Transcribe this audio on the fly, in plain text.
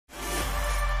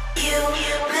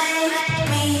Hey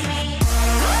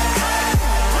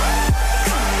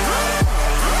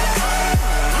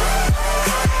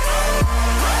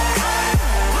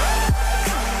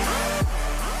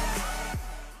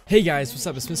guys, what's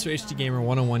up? It's Mr. HD Gamer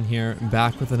 101 here,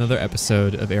 back with another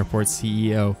episode of Airport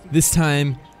CEO. This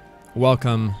time,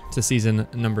 welcome to season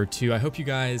number 2. I hope you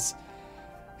guys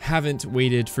haven't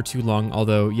waited for too long,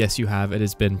 although yes you have. It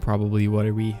has been probably, what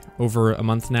are we, over a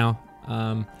month now.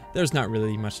 There's not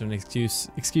really much of an excuse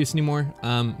anymore.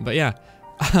 But yeah,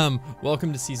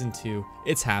 welcome to season 2.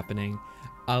 It's happening.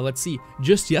 Let's see,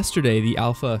 just yesterday the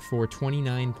alpha for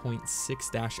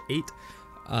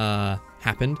 29.6-8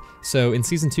 happened. So in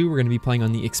season 2 we're going to be playing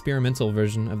on the experimental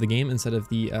version of the game instead of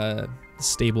the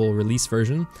stable release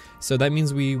version. So that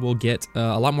means we will get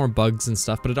a lot more bugs and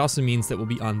stuff, but it also means that we'll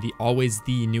be on the always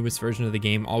the newest version of the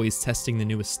game, always testing the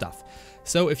newest stuff.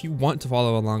 So if you want to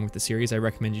follow along with the series, I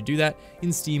recommend you do that.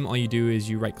 In Steam, all you do is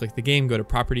you right click the game, go to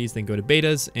properties, then go to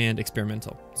betas and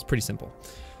experimental. It's pretty simple.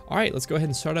 All right, let's go ahead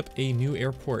and start up a new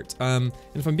airport. And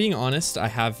if I'm being honest, I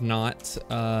have not,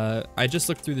 I just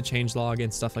looked through the change log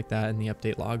and stuff like that in the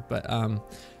update log, but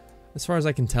as far as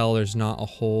I can tell, there's not a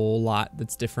whole lot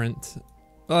that's different.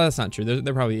 Well, that's not true.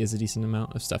 There probably is a decent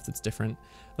amount of stuff that's different.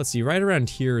 Let's see, right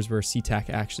around here is where SeaTac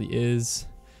actually is.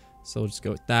 So we'll just go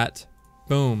with that.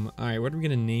 Boom. All right, what are we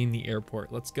gonna name the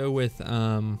airport? Let's go with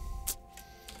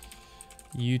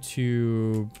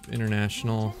YouTube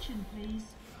International.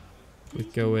 We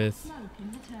go with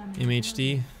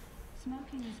MHD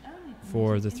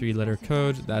for the 3-letter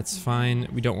code. That's fine.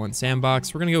 We don't want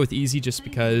sandbox. We're gonna go with easy just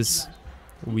because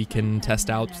we can test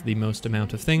out the most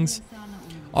amount of things.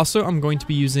 Also, I'm going to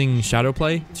be using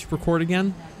Shadowplay to record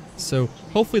again, so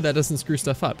hopefully that doesn't screw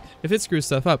stuff up. If it screws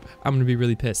stuff up, I'm gonna be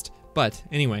really pissed. But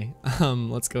anyway,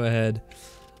 let's go ahead,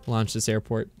 launch this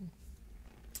airport.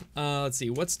 Let's see,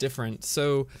 what's different?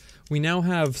 So we now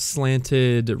have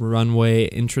slanted runway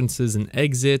entrances and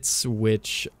exits,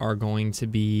 which are going to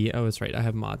be, oh, that's right, I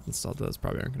have mods installed, those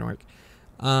probably aren't gonna work.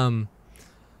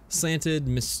 Slanted,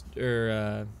 you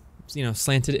know,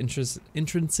 slanted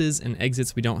entrances and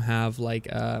exits. We don't have like,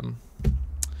 what are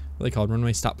they called,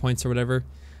 runway stop points or whatever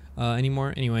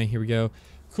anymore. Anyway, here we go.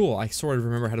 Cool, I sort of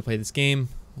remember how to play this game.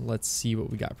 Let's see what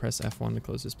we got. Press F1 to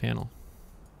close this panel.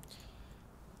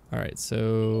 Alright,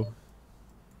 so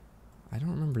I don't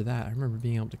remember that. I remember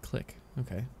being able to click.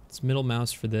 Okay, it's middle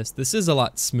mouse for this. This is a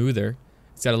lot smoother.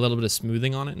 It's got a little bit of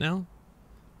smoothing on it now.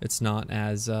 It's not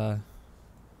as cut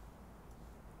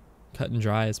and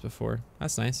dry as before.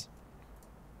 That's nice.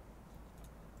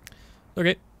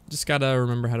 Okay, just gotta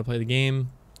remember how to play the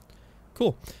game.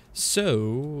 Cool.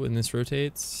 So, and this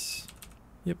rotates.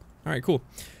 Yep. Alright, cool.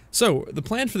 So, the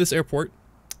plan for this airport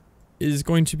is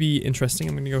going to be interesting.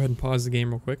 I'm going to go ahead and pause the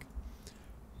game real quick.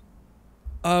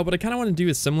 What I kind of want to do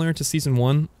is similar to season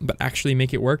 1, but actually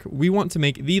make it work. We want to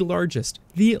make the largest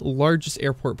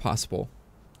airport possible.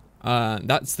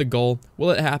 That's the goal. Will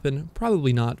it happen?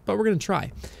 Probably not, but we're going to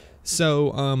try.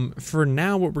 So for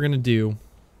now, what we're going to do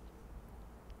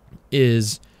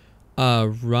is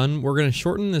we're going to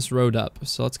shorten this road up.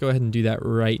 So let's go ahead and do that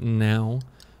right now.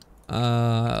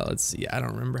 Let's see, I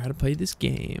don't remember how to play this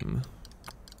game.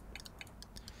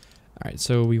 Alright,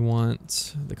 so we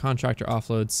want the contractor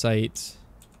offload site.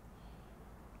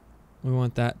 We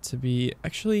want that to be,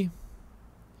 actually,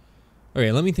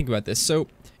 okay, let me think about this. So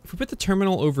if we put the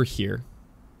terminal over here,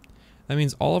 that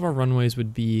means all of our runways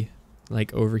would be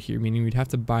like over here, meaning we'd have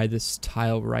to buy this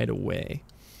tile right away.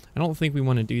 I don't think we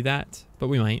want to do that, but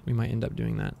we might end up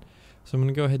doing that. So I'm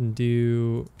gonna go ahead and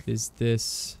do is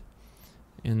this,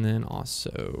 and then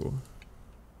also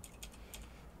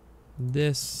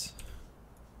this.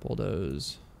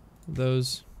 Bulldoze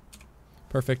those.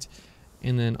 Perfect.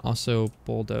 And then also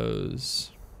bulldoze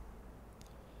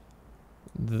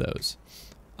those.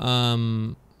 Do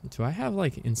I have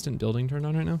like instant building turned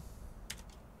on right now?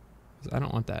 'Cause I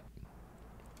don't want that.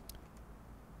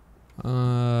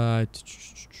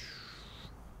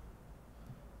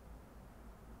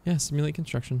 Yeah, simulate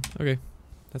construction. Okay,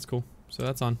 that's cool. So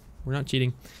that's on. We're not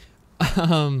cheating.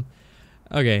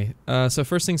 Okay, so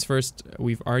first things first,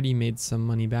 we've already made some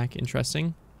money back.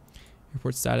 Interesting.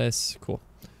 Airport status, cool.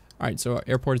 All right, so our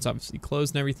airport is obviously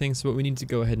closed and everything. So what we need to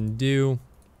go ahead and do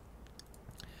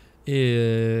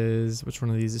is, which one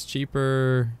of these is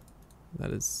cheaper?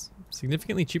 That is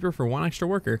significantly cheaper for 1 extra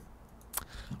worker.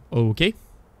 Okay,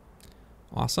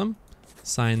 awesome.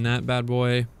 Sign that bad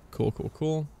boy. Cool, cool,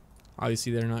 cool.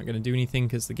 Obviously they're not gonna do anything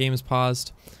because the game is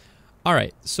paused. All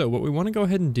right, so what we want to go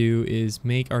ahead and do is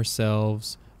make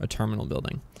ourselves a terminal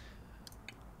building.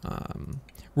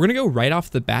 We're gonna go right off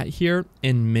the bat here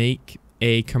and make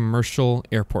a commercial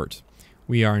airport.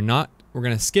 We are not We're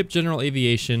going to skip general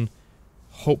aviation.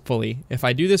 Hopefully, if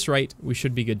I do this right, we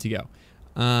should be good to go.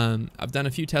 I've done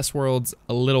a few test worlds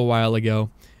a little while ago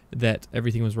that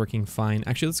everything was working fine.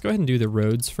 Actually, let's go ahead and do the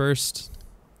roads first.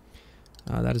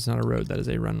 That is not a road, that is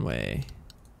a runway.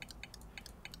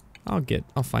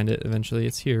 I'll find it eventually.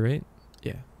 It's here, right?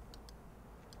 Yeah.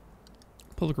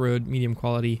 Public road, medium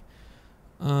quality.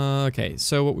 Okay,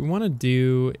 so what we want to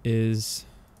do is,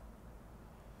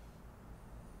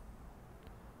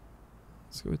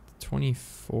 let's go with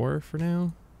 24 for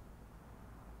now.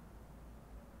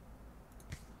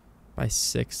 By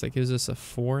 6, that gives us a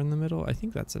 4 in the middle. I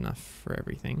think that's enough for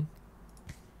everything.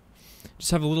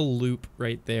 Just have a little loop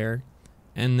right there.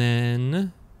 And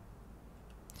then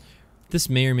this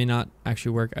may or may not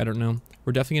actually work. I don't know.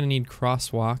 We're definitely going to need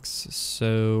crosswalks.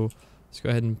 So let's go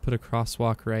ahead and put a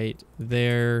crosswalk right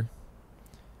there.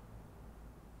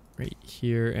 Right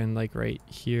here and like right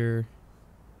here.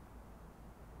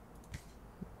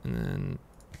 And then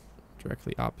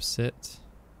directly opposite.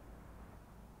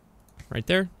 Right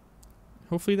there.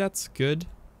 Hopefully that's good.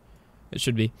 It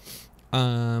should be.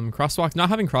 Crosswalk. Not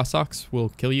having crosswalks will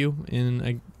kill you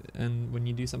and when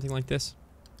you do something like this.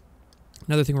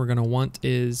 Another thing we're going to want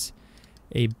is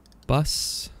a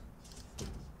bus.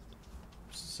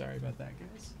 Sorry about that,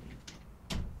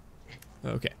 guys.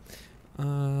 Okay.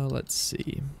 Let's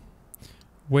see.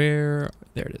 There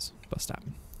it is. Bus stop.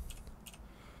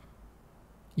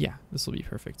 Yeah, this will be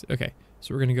perfect. Okay,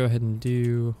 so we're going to go ahead and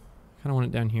do, kind of want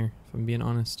it down here, if I'm being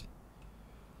honest.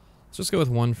 Let's just go with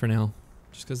 1 for now,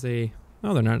 just because they're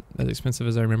not as expensive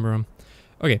as I remember them.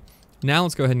 Okay, now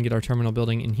let's go ahead and get our terminal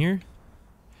building in here.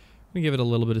 I'm going to give it a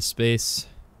little bit of space.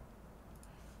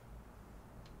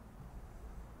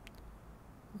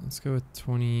 Let's go with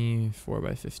 24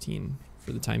 by 15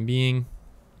 for the time being.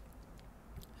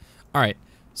 All right,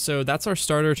 so that's our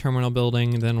starter terminal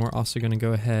building. Then we're also going to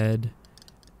go ahead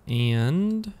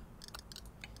and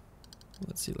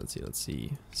let's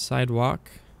see.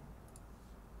 Sidewalk.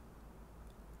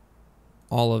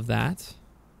 All of that.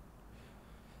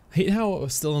 I hate how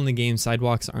still in the game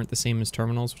sidewalks aren't the same as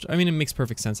terminals, which, I mean, it makes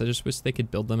perfect sense. I just wish they could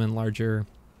build them in larger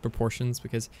proportions,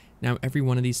 because now every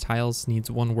one of these tiles needs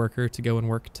one worker to go and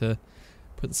work to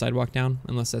put the sidewalk down,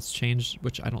 unless that's changed,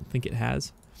 which I don't think it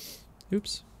has.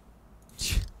 Oops.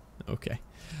 Okay.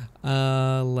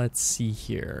 Let's see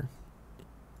here.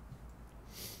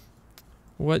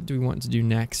 What do we want to do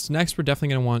next? Next, we're definitely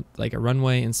going to want like a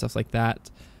runway and stuff like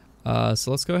that. So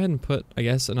let's go ahead and put, I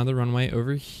guess, another runway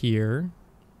over here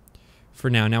for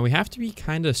now. Now, we have to be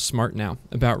kind of smart now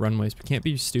about runways. We can't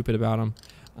be stupid about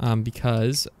them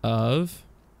because of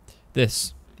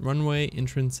this. Runway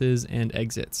entrances and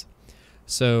exits.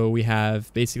 So we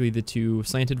have basically the 2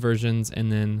 slanted versions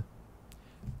and then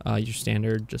your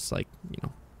standard, just like, you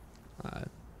know,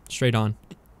 straight on.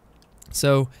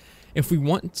 So if we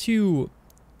want to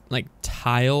like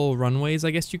tile runways,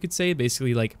 I guess you could say,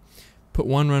 basically like put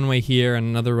one runway here and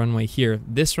another runway here,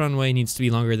 this runway needs to be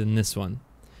longer than this one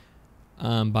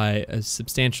by a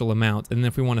substantial amount. And then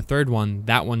if we want a third one,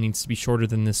 that one needs to be shorter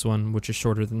than this one, which is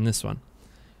shorter than this one.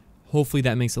 Hopefully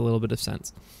that makes a little bit of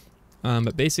sense.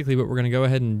 But basically what we're going to go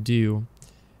ahead and do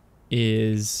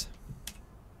is,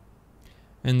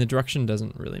 and the direction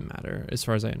doesn't really matter as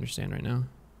far as I understand right now.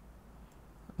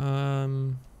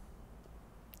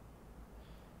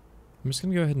 I'm just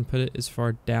going to go ahead and put it as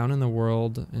far down in the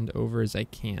world and over as I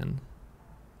can.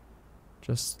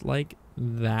 Just like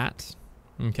that.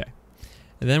 Okay.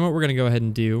 And then what we're going to go ahead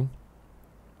and do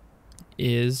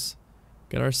is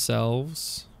get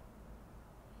ourselves...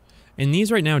 And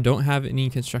these right now don't have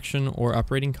any construction or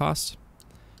operating cost.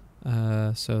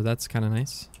 So that's kind of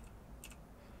nice.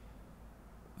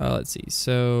 Let's see.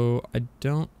 So I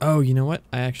don't... Oh, you know what?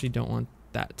 I actually don't want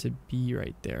that to be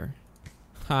right there.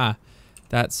 Ha!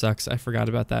 That sucks. I forgot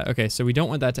about that. Okay, so we don't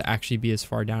want that to actually be as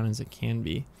far down as it can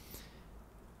be.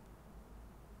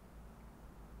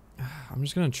 I'm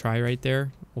just going to try right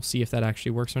there. We'll see if that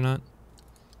actually works or not.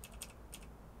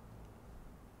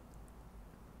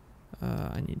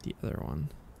 I need the other one.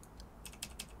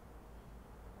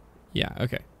 Yeah,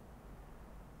 okay.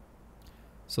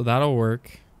 So that'll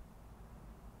work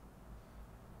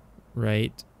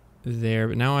right there.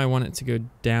 But now I want it to go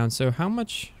down. So how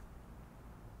much...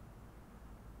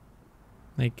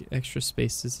 like extra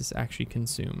space does this actually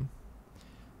consume?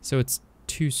 So it's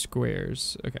 2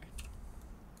 squares. Okay.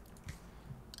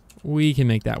 We can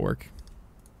make that work.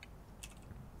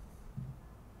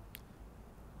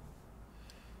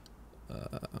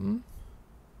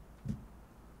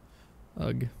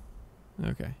 Ugh.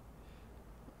 Okay.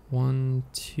 1,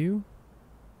 2.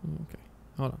 Okay.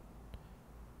 Hold on.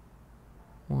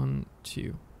 1,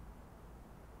 2,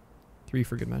 3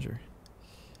 for good measure.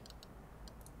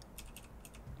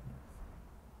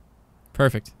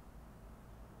 Perfect.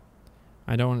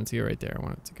 I don't want it to go right there. I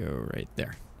want it to go right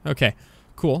there. Okay,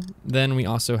 cool. Then we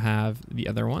also have the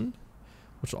other one,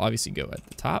 which will obviously go at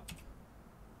the top.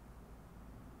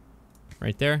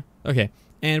 Right there. Okay,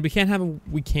 and we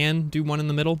can do one in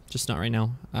the middle, just not right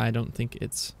now. I don't think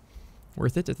it's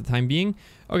worth it at the time being.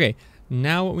 Okay,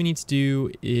 now what we need to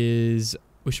do is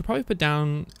we should probably put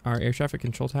down our air traffic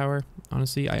control tower.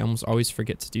 Honestly, I almost always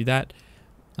forget to do that.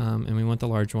 And we want the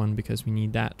large one because we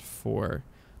need that for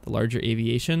the larger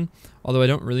aviation. Although I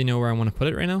don't really know where I want to put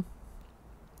it right now.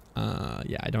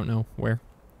 Yeah, I don't know where.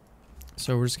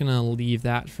 So we're just going to leave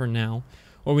that for now.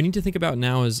 What we need to think about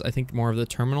now is, I think, more of the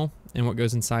terminal and what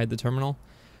goes inside the terminal.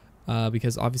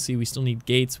 Because obviously we still need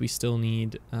gates, we still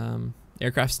need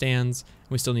aircraft stands,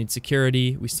 we still need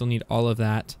security, we still need all of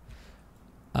that.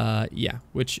 Yeah,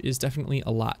 which is definitely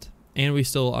a lot. And we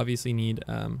still obviously need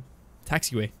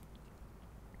taxiway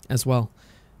as well.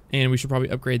 And we should probably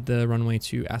upgrade the runway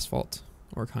to asphalt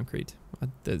or concrete at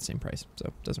the same price, so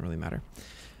it doesn't really matter.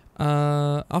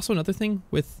 Also, another thing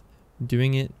with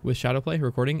doing it with Shadowplay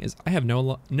recording is I have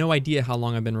no idea how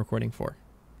long I've been recording for.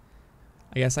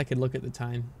 I guess I could look at the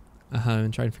time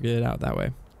and try to figure it out that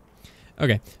way.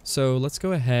 Okay, so let's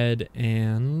go ahead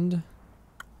and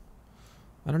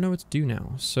I don't know what to do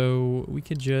now. So we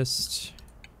could just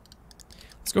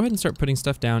let's go ahead and start putting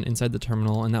stuff down inside the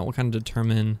terminal, and that will kind of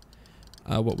determine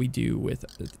what we do with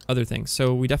other things.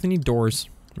 So we definitely need doors,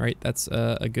 right? That's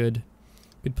a good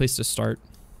place to start.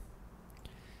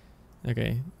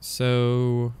 Okay,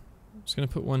 so I'm just gonna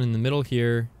put one in the middle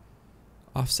here.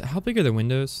 Offset. How big are the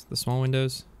windows? The small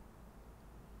windows?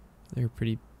 They're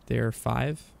pretty. They're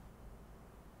 5.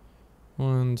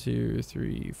 1, 2,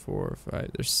 3, 4,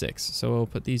 5. There's 6. So we'll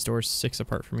put these doors 6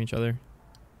 apart from each other.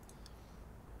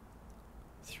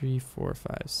 3, 4,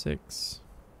 5, 6.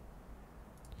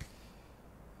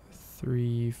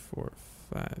 3, 4,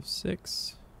 5,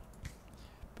 6.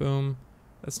 Boom.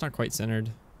 That's not quite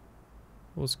centered.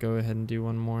 We'll just go ahead and do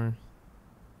one more.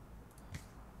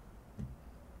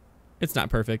 It's not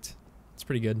perfect. It's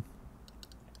pretty good.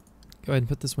 Go ahead and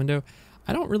put this window.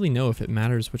 I don't really know if it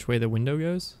matters which way the window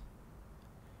goes.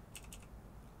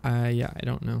 Yeah, I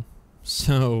don't know.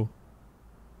 So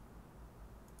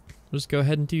we'll just go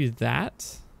ahead and do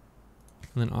that.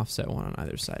 And then offset one on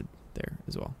either side there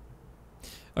as well.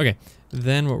 Okay,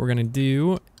 then what we're gonna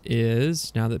do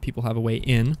is, now that people have a way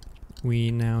in,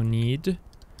 we now need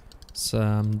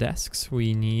some desks.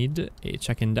 We need a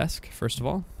check-in desk, first of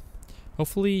all.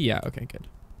 Hopefully, yeah, okay, good.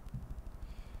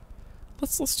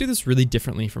 Let's do this really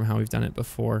differently from how we've done it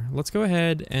before. Let's go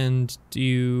ahead and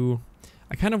do,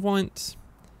 I kind of want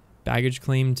baggage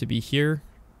claim to be here,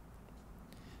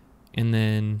 and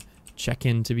then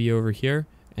check-in to be over here,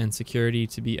 and security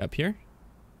to be up here.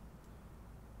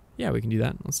 Yeah, we can do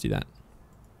that. Let's do that.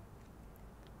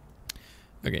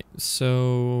 Okay,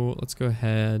 so let's go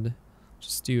ahead,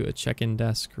 just do a check-in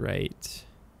desk right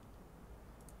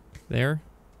there.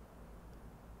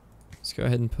 Let's go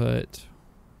ahead and put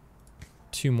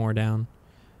 2 more down.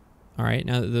 All right,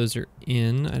 now that those are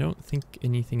in, I don't think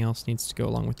anything else needs to go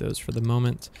along with those for the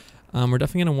moment. We're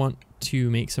definitely gonna want to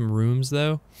make some rooms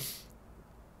though.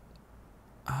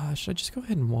 Should I just go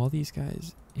ahead and wall these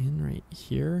guys in right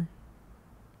here?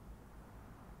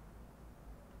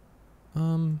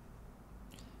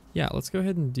 Yeah, let's go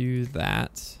ahead and do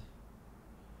that.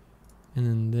 And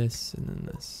then this, and then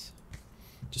this.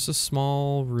 Just a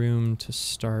small room to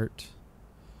start.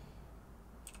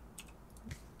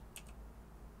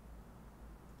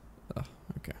 Oh,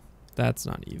 okay. That's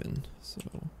not even, so.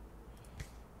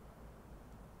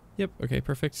 Yep, okay,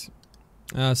 perfect.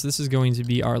 So this is going to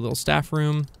be our little staff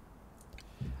room.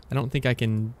 I don't think I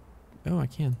can, oh, I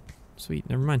can. Sweet,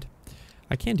 never mind.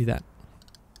 I can do that.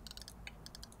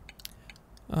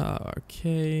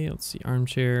 Okay, let's see,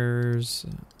 armchairs.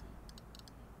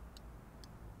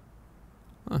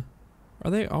 Huh.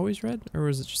 Are they always red, or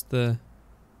was it just the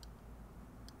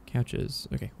couches?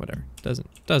 Okay, whatever.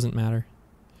 Doesn't matter.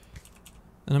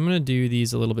 And I'm gonna do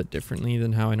these a little bit differently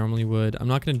than how I normally would. I'm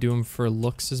not gonna do them for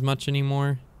looks as much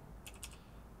anymore,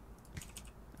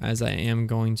 as I am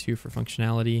going to for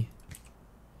functionality.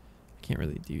 I can't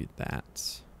really do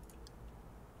that.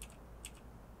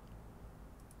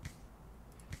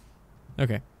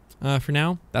 Okay, for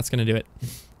now, that's gonna do it.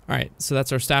 All right, so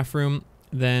that's our staff room.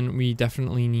 Then we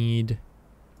definitely need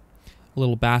a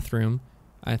little bathroom.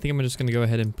 I think I'm just gonna go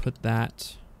ahead and put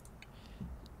that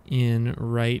in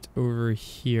right over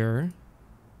here.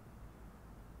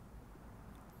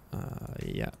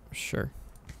 Yeah, sure.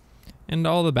 And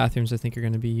all the bathrooms I think are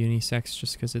going to be unisex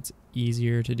just because it's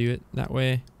easier to do it that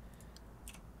way.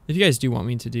 If you guys do want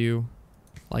me to do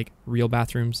like real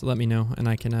bathrooms, let me know and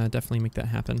I can definitely make that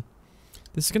happen.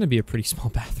 This is going to be a pretty small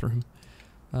bathroom.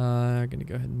 I'm going to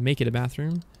go ahead and make it a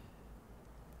bathroom.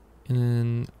 And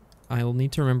then I'll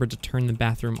need to remember to turn the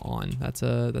bathroom on. That's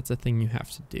a thing you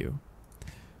have to do.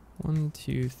 1,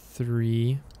 2,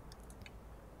 3.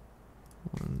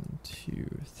 1, 2,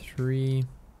 3.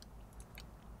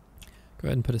 Go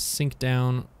ahead and put a sink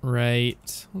down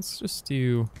right. Let's just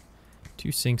do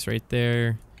 2 sinks right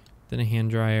there. Then a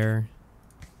hand dryer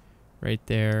right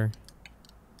there.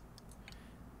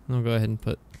 And I'll go ahead and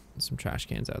put some trash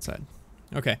cans outside.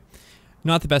 Okay.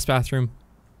 Not the best bathroom,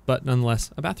 but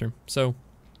nonetheless a bathroom. So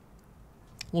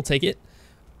we'll take it.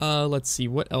 Let's see,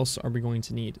 what else are we going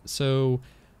to need? So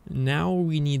now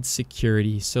we need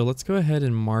security. So let's go ahead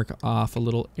and mark off a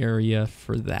little area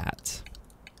for that.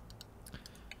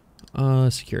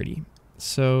 Security.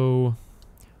 So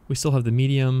we still have the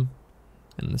medium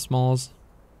and the smalls,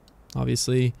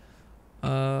 obviously.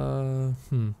 Okay,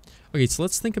 so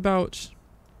let's think about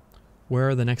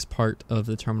where the next part of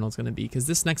the terminal is going to be, because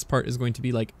this next part is going to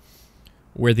be like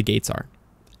where the gates are,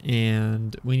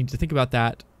 and we need to think about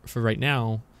that for right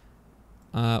now.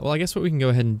 Well, I guess what we can go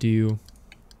ahead and do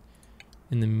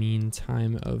in the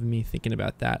meantime of me thinking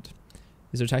about that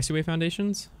is there taxiway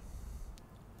foundations.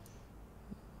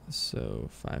 So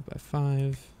 5 by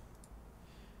 5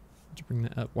 to bring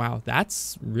that up. Wow,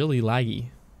 that's really laggy,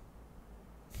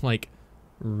 like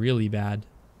really bad.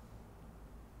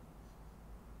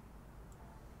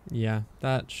 Yeah,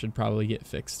 that should probably get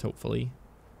fixed, hopefully.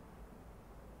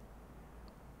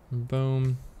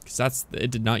 Boom. Because it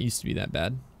did not used to be that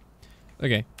bad.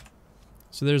 Okay.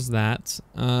 So there's that.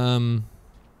 And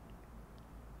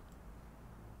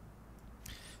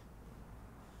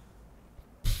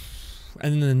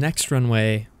then the next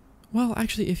runway. Well,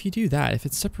 actually, if you do that, if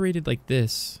it's separated like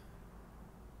this.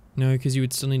 No, because you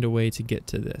would still need a way to get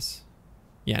to this.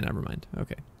 Yeah, never mind.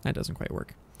 Okay. That doesn't quite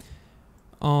work.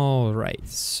 All right,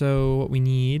 so what we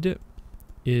need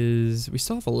is, we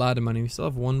still have a lot of money. We still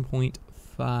have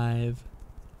 1.5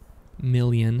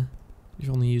 million. We've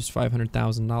only used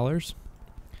 $500,000.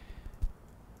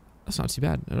 That's not too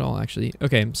bad at all, actually.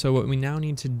 Okay, so what we now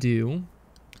need to do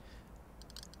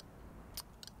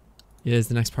is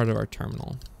the next part of our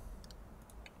terminal.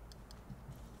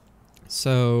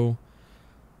 So,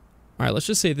 all right, let's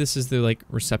just say this is the like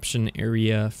reception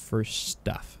area for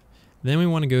stuff. Then we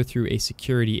want to go through a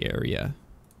security area.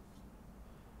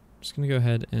 I'm just going to go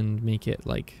ahead and make it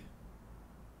like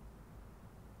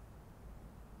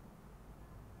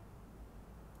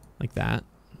that.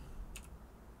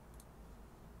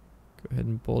 Go ahead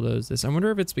and bulldoze this. I wonder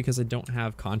if it's because I don't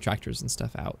have contractors and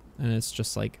stuff out, and it's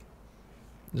just like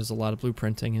there's a lot of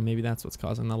blueprinting, and maybe that's what's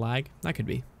causing the lag. That could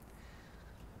be.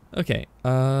 Okay,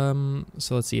 so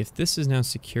let's see. If this is now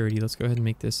security, let's go ahead and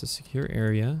make this a secure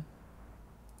area.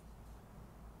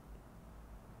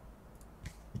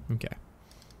 Okay.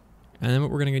 And then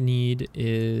what we're going to need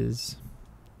is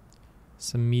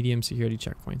some medium security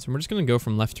checkpoints. And we're just going to go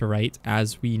from left to right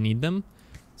as we need them.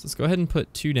 So let's go ahead and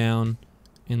put 2 down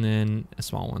and then a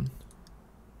small one.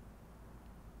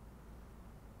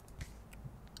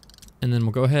 And then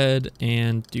we'll go ahead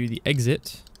and do the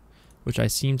exit, which I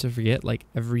seem to forget like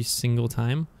every single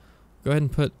time. Go ahead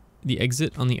and put the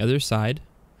exit on the other side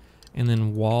and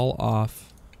then wall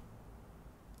off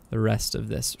the rest of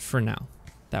this for now.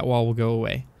 That wall will go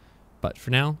away, but for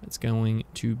now it's going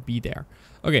to be there.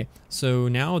 Okay, so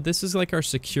now this is like our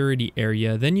security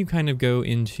area. Then you kind of go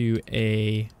into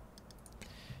a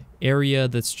area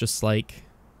that's just like,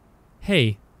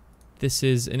 hey, this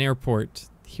is an airport.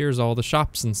 Here's all the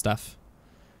shops and stuff.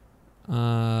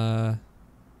 Yeah,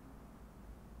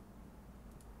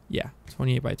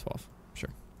 28 by 12, sure.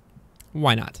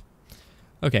 Why not?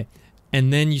 Okay,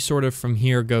 and then you sort of from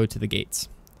here go to the gates.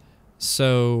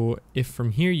 So if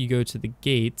from here you go to the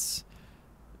gates,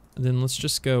 then let's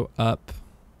just go up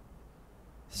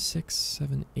 6,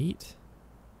 7, 8.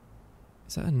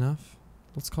 Is that enough?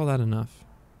 Let's call that enough.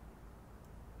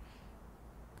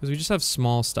 Because we just have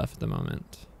small stuff at the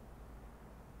moment.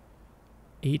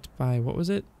 8 by, what was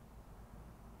it?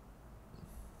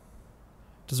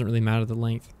 Doesn't really matter the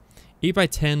length. 8 by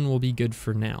 10 will be good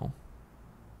for now.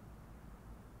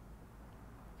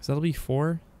 Because that'll be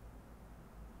 4.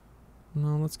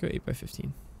 No, let's go 8 by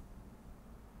 15.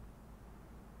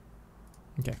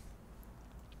 Okay.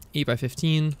 8 by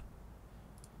 15.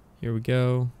 Here we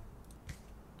go.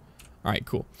 All right,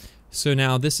 cool. So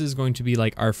now this is going to be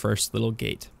like our first little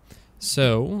gate.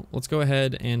 So let's go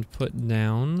ahead and put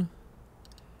down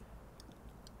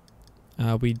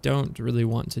We don't really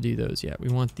want to do those yet. We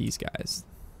want these guys.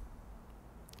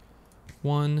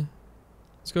 1.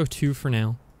 Let's go 2 for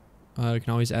now. We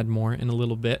can always add more in a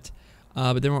little bit.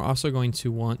 But then we're also going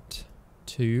to want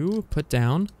to put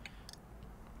down...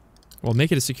 Well,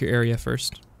 make it a secure area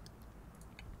first.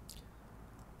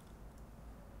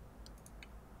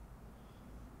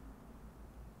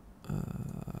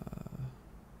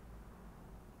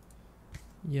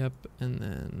 Yep, and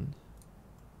then...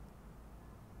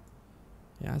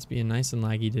 Yeah, it's being nice and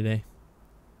laggy today.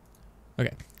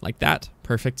 Okay, like that.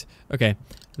 Perfect. Okay,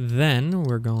 then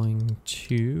we're going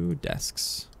to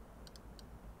desks.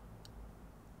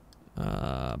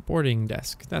 Boarding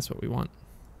desk. That's what we want.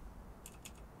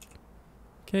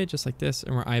 Okay, just like this.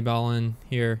 And we're eyeballing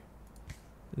here,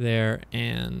 there,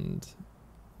 and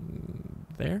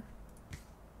there.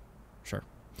 Sure.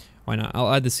 Why not?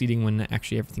 I'll add the seating when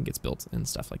actually everything gets built and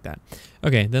stuff like that.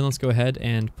 Okay, then let's go ahead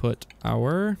and put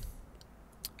our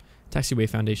taxiway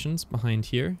foundations behind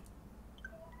here.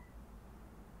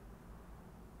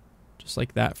 Just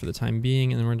like that for the time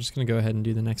being. And then we're just going to go ahead and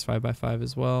do the next 5x5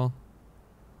 as well.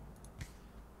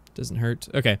 Doesn't hurt.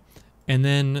 Okay. And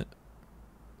then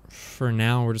for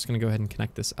now, we're just going to go ahead and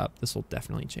connect this up. This will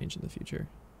definitely change in the future.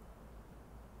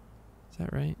 Is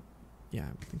that right? Yeah,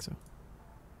 I think so.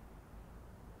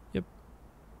 Yep.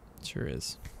 Sure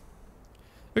is.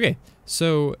 Okay,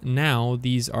 so now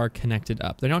these are connected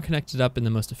up. They're not connected up in the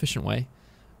most efficient way.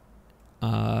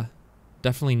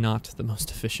 Definitely not the most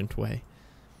efficient way,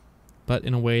 but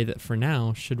in a way that for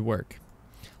now should work.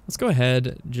 Let's go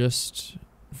ahead, just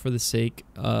for the sake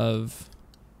of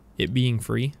it being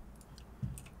free,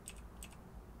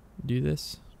 do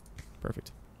this.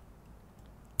 Perfect.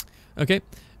 Okay,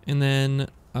 and then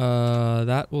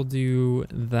that will do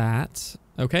that.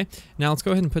 Okay, now let's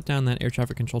go ahead and put down that air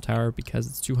traffic control tower because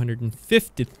it's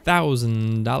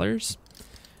 $250,000.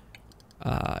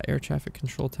 Air traffic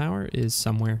control tower is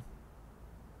somewhere.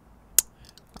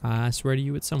 I swear to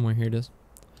you, it's somewhere. Here it is.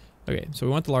 Okay, so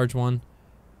we want the large one.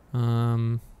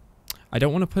 I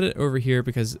don't want to put it over here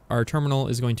because our terminal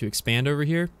is going to expand over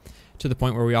here to the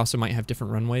point where we also might have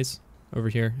different runways over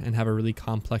here and have a really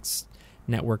complex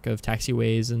network of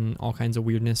taxiways and all kinds of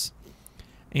weirdness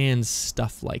and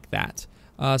stuff like that.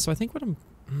 So I think what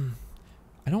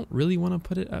I don't really want to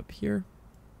put it up here.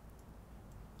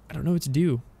 I don't know what to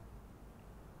do.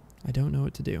 I don't know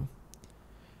what to do.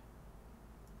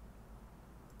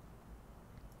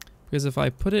 Because if I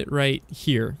put it right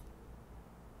here,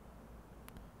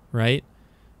 right,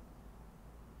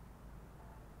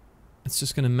 it's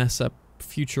just going to mess up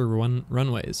future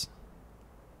runways.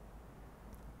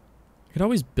 I could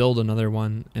always build another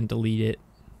one and delete it.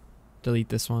 Delete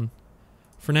this one.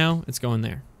 For now, it's going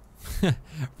there.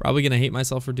 Probably going to hate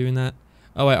myself for doing that.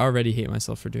 Oh, I already hate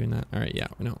myself for doing that. All right, yeah,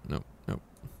 no.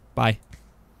 Bye.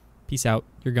 Peace out.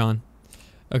 You're gone.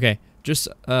 Okay, just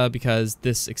because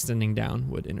this extending down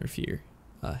would interfere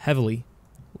heavily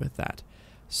with that.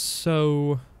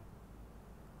 So,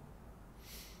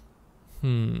 I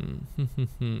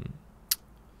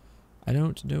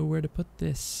don't know where to put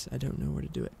this. I don't know where to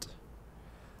do it.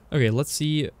 Okay, let's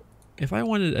see. If I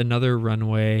wanted another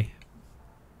runway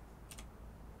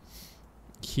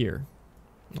here,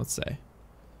 let's say,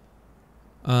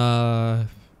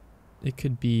 it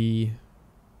could be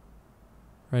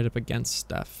right up against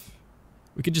stuff.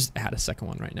 We could just add a second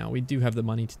one right now. We do have the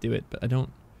money to do it, but I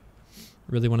don't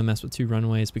really want to mess with 2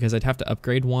 runways because I'd have to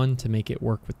upgrade one to make it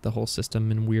work with the whole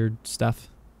system and weird stuff.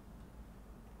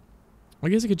 I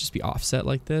guess it could just be offset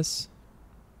like this.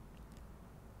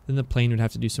 Then the plane would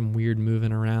have to do some weird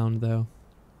moving around though.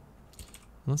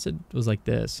 Unless it was like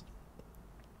this.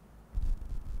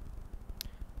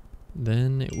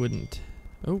 Then it wouldn't.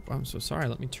 Oh, I'm so sorry.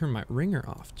 Let me turn my ringer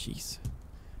off. Jeez.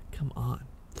 Come on.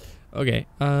 Okay,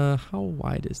 how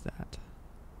wide is that?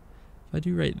 If I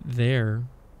do right there.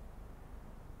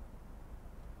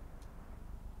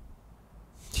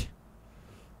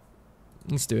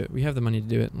 Let's do it. We have the money to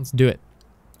do it. Let's do it.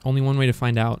 Only one way to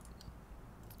find out.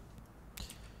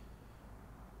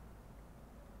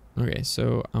 Okay,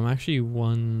 so I'm actually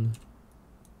one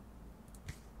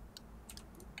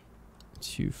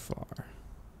too far.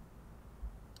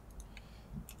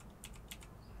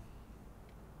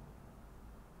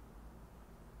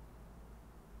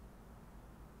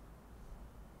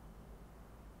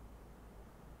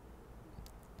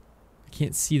 I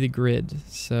can't see the grid,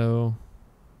 so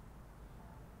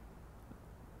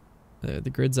the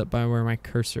grid's up by where my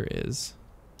cursor is.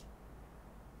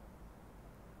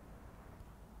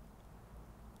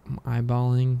 I'm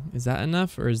eyeballing. Is that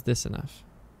enough or is this enough?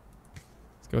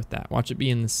 Let's go with that. Watch it be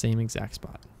in the same exact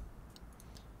spot.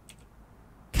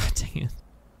 God dang it.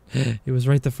 It was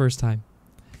right the first time.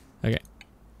 Okay.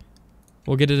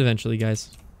 We'll get it eventually,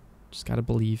 guys. Just gotta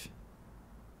believe.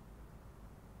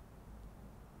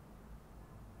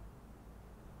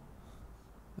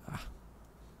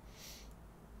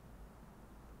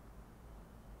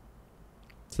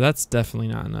 So that's definitely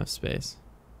not enough space.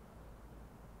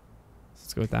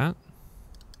 Let's go with that.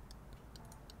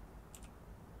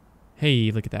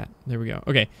 Hey, look at that. There we go.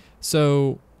 Okay,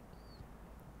 so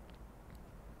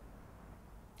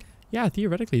yeah,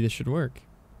 theoretically this should work.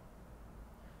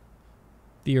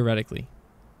 Theoretically.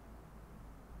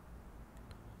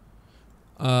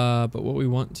 But what we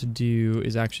want to do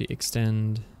is actually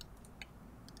extend.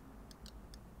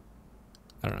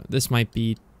 I don't know. This might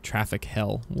be traffic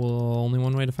hell. Well, only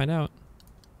one way to find out.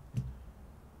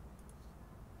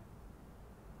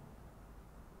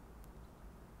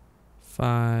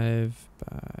 $5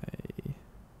 by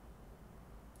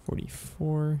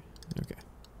 44. Okay.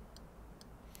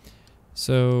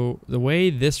 So the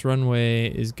way this runway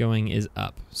is going is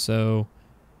up. So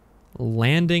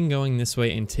landing going this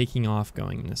way and taking off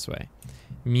going this way,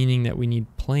 meaning that we need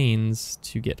planes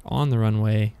to get on the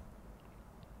runway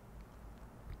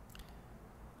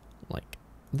like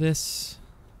this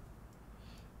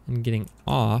and getting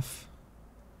off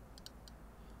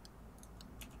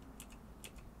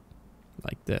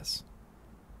like this.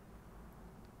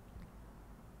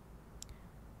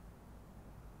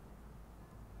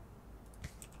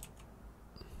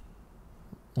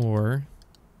 Or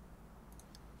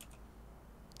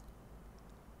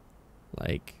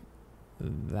like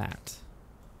that.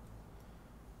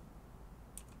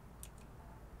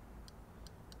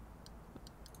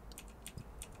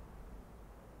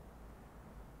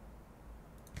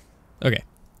 Okay,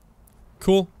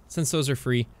 cool. Since those are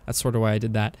free, that's sort of why I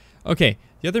did that. Okay,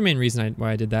 the other main reason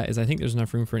why I did that is I think there's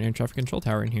enough room for an air traffic control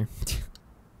tower in here.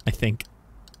 I think.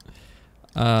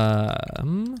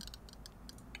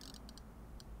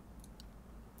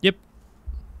 Yep.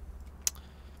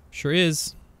 Sure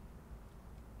is.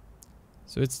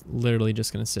 So it's literally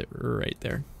just gonna sit right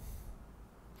there.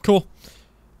 Cool.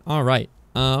 All right.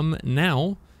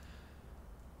 Now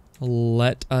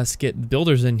let us get the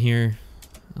builders in here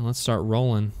and let's start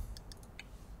rolling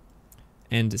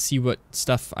and see what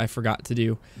stuff I forgot to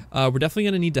do. We're definitely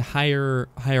gonna need to hire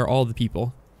all the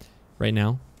people right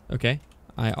now. Okay.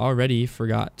 I already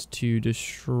forgot to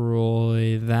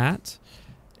destroy that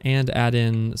and add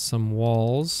in some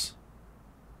walls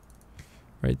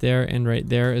right there and right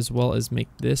there, as well as make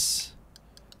this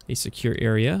a secure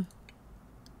area.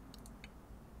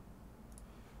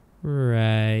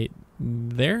 Right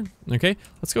there. Okay,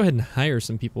 let's go ahead and hire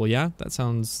some people. Yeah, that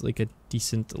sounds like a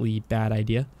decently bad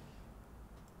idea.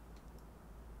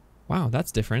 Wow,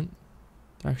 that's different.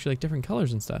 They're actually like different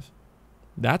colors and stuff.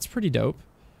 That's pretty dope.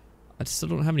 I still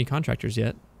don't have any contractors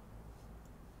yet.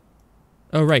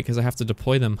 Oh, right, because I have to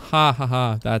deploy them. Ha ha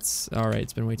ha. That's all right.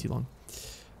 It's been way too long.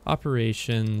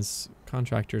 Operations,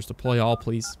 contractors, deploy all,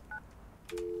 please.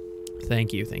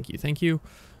 Thank you, thank you, thank you.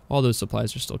 All those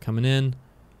supplies are still coming in.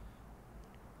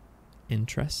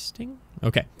 Interesting.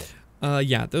 Okay.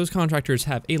 Yeah, those contractors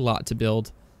have a lot to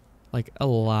build. Like, a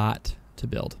lot to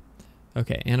build.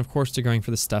 Okay, and of course they're going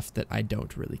for the stuff that I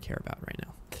don't really care about right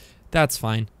now. That's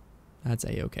fine. That's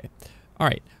a-okay. All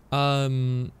right.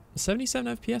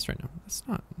 77 FPS right now.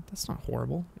 That's not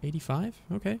horrible. 85?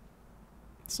 Okay.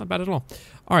 It's not bad at all.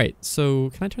 All right, so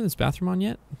can I turn this bathroom on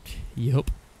yet? Yup.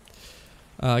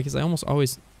 Because I almost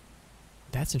always...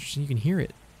 That's interesting. You can hear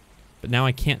it. But now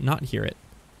I can't not hear it.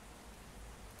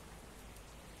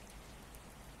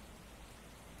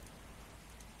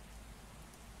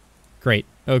 Great.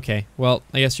 Okay. Well,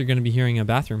 I guess you're going to be hearing a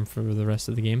bathroom for the rest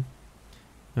of the game.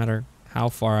 No matter how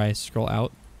far I scroll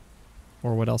out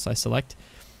or what else I select.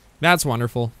 That's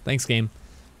wonderful. Thanks, game.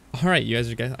 All right, you guys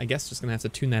are, I guess, just going to have to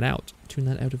tune that out. Tune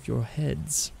that out of your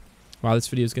heads. Wow, this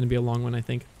video is going to be a long one, I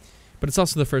think. But it's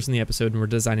also the first in the episode, and we're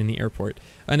designing the airport.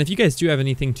 And if you guys do have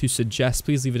anything to suggest,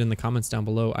 please leave it in the comments down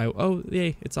below. Oh,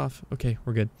 yay, it's off. Okay,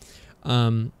 we're good.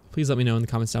 Please let me know in the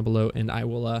comments down below, and I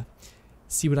will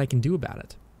see what I can do about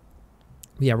it.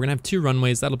 But yeah, we're going to have 2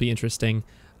 runways. That'll be interesting.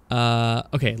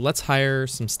 Okay, let's hire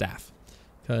some staff,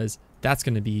 because that's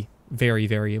going to be very,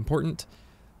 very important.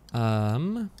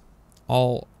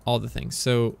 All the things.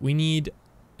 So we need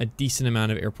a decent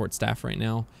amount of airport staff right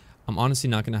now. I'm honestly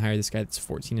not going to hire this guy that's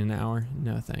 14 an hour.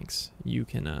 No, thanks. You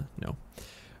can, no.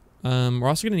 We're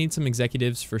also going to need some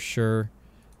executives for sure.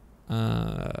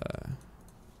 And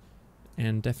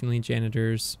definitely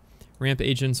janitors. Ramp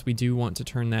agents, we do want to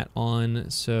turn that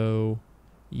on. So,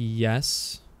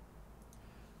 yes.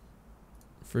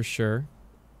 For sure.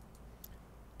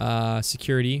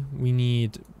 Security. We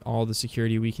need all the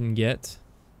security we can get.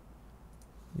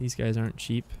 These guys aren't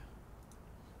cheap.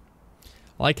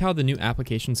 I like how the new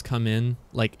applications come in.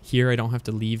 Like here, I don't have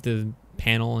to leave the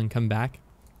panel and come back.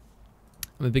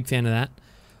 I'm a big fan of that.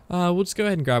 We'll just go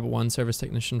ahead and grab one service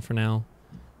technician for now.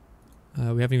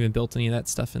 We haven't even built any of that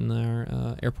stuff in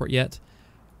our airport yet.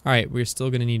 All right, we're still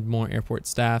going to need more airport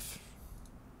staff.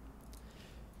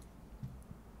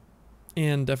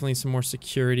 And definitely some more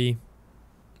security.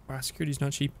 Wow, security's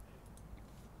not cheap.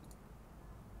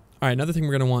 All right, another thing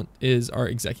we're going to want is our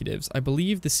executives. I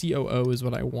believe the COO is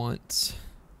what I want.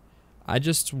 I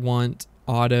just want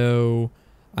auto.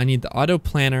 I need the auto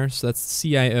planner, so that's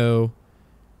the CIO.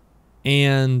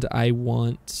 And I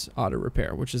want auto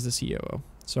repair, which is the COO.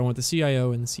 So I want the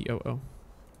CIO and the COO.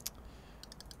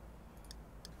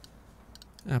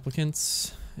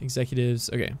 Applicants, executives.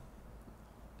 Okay.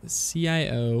 The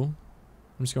CIO.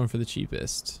 I'm just going for the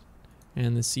cheapest.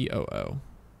 And the COO.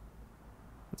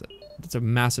 That's a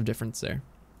massive difference there.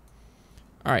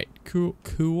 All right,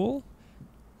 cool.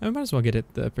 I might as well get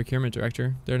it the procurement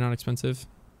director. They're not expensive.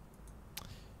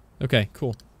 Okay,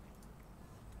 cool.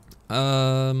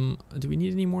 Do we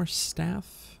need any more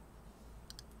staff?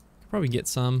 Could probably get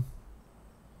some.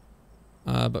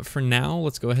 But for now,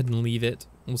 let's go ahead and leave it.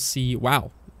 We'll see.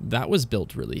 Wow, that was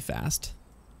built really fast.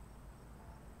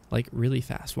 Like really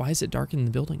fast. Why is it dark in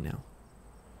the building now?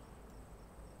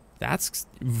 That's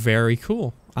very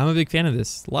cool. I'm a big fan of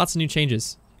this. Lots of new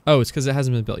changes. Oh, it's because it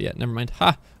hasn't been built yet. Never mind.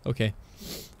 Ha! Okay.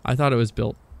 I thought it was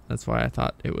built. That's why I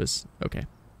thought it was... Okay.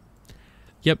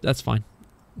 Yep, that's fine.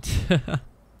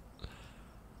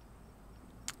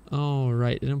 All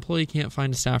right. An employee can't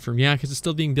find a staff room. Yeah, because it's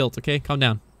still being built. Okay, calm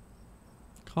down.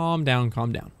 Calm down,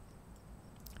 calm down.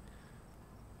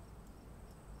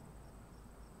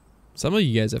 Some of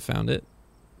you guys have found it.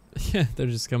 Yeah, they're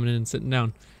just coming in and sitting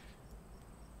down.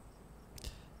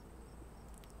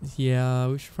 Yeah,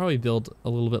 we should probably build a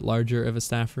little bit larger of a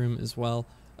staff room as well.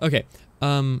 Okay,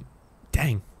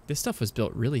 dang, this stuff was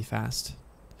built really fast.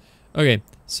 Okay,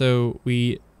 so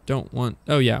we don't want,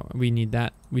 oh yeah, we need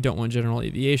that. We don't want general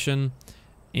aviation,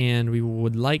 and we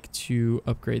would like to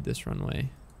upgrade this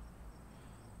runway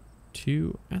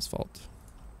to asphalt.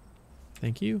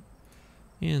 Thank you.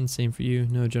 And same for you,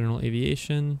 no general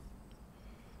aviation.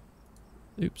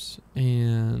 Oops,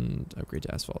 and upgrade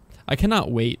to asphalt. I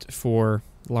cannot wait for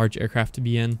large aircraft to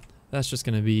be in. That's just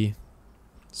going to be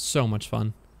so much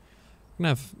fun. I'm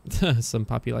going to have some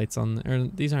poppy lights on, or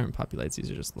these aren't poppy lights,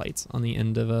 these are just lights on the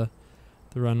end of the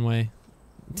runway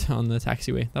on the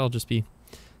taxiway. That'll just be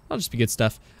good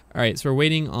stuff. All right, so we're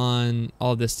waiting on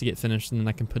all of this to get finished, and then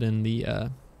I can put in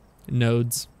the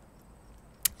nodes.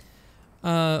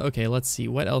 Okay, let's see.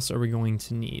 What else are we going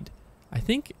to need? I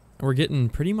think we're getting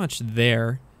pretty much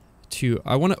there to...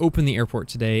 I want to open the airport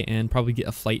today and probably get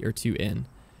a flight or two in.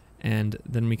 And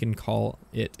then we can call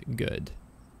it good.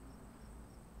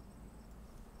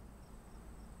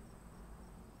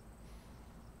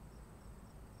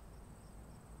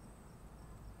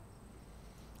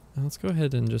 Now let's go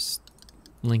ahead and just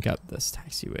link up this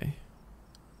taxiway.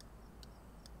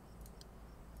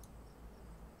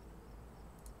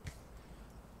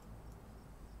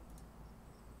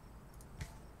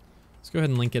 Go ahead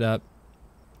and link it up.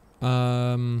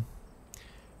 Probably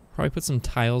put some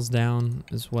tiles down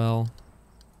as well.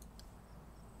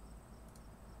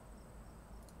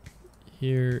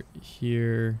 Here,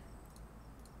 here,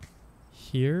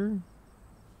 here.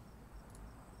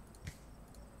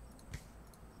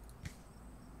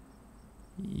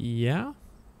 Yeah,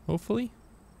 hopefully.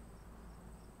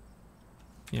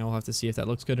 Yeah, we'll have to see if that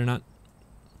looks good or not.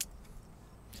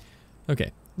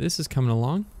 Okay, this is coming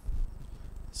along.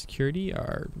 Security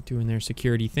are doing their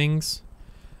security things.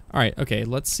 All right, okay,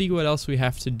 let's see what else we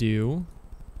have to do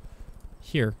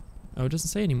here. Oh, it doesn't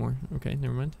say anymore. Okay,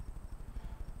 never mind.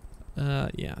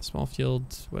 Yeah, small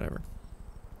field, whatever.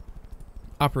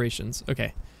 Operations,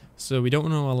 okay. So we don't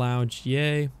want to allow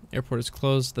GA. Airport is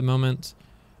closed at the moment.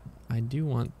 I do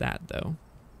want that though.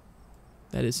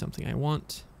 That is something I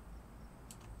want.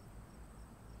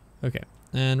 Okay,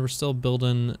 and we're still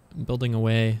building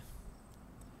away.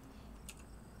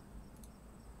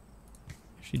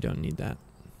 You don't need that.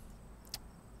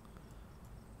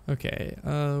 Okay,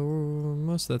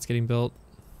 most of that's getting built.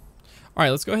 All right,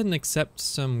 let's go ahead and accept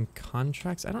some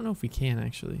contracts. I don't know if we can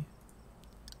actually.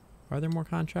 Are there more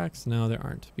contracts? No, there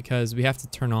aren't, because we have to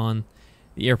turn on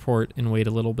the airport and wait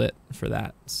a little bit for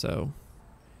that. So,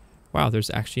 wow, there's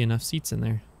actually enough seats in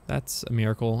there. That's a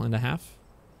miracle and a half.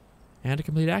 And a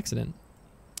complete accident.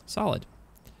 Solid.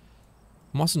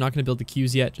 I'm also not going to build the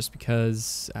queues yet just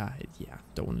because, yeah,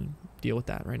 don't want to deal with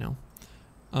that right now.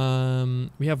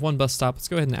 We have one bus stop. Let's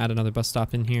go ahead and add another bus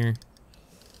stop in here.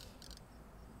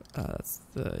 That's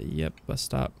the, bus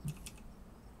stop.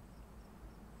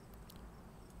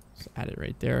 Just add it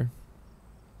right there.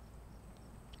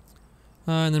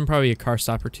 And then probably a car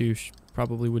stop or two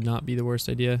probably would not be the worst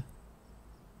idea.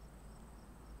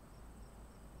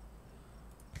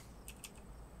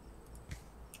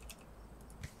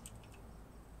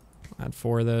 Add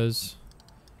 4 of those.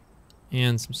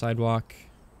 And some sidewalk.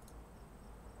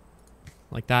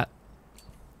 Like that.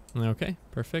 Okay,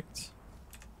 perfect.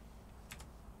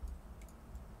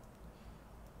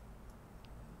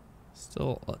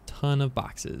 Still a ton of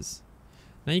boxes.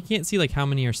 Now you can't see like how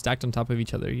many are stacked on top of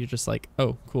each other. You're just like,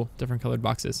 oh, cool, different colored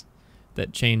boxes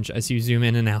that change as you zoom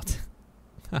in and out.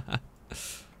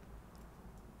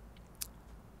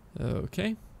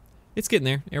 Okay. It's getting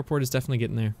there. Airport is definitely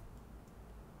getting there.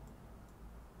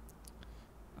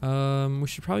 We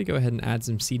should probably go ahead and add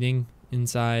some seating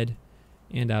inside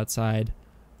and outside.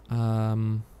 Let's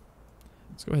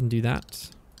go ahead and do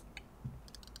that.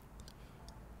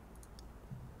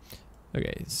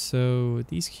 Okay, so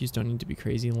these queues don't need to be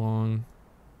crazy long.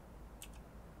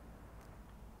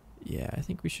 Yeah, I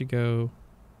think we should go...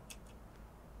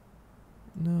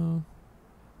 No,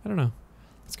 I don't know.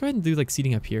 Let's go ahead and do like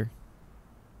seating up here.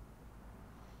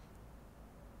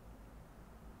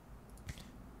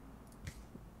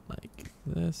 Like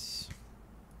this.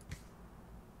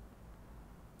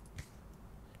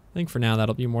 I think for now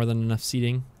that'll be more than enough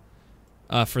seating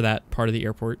for that part of the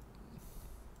airport.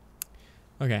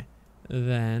 Okay.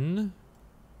 Then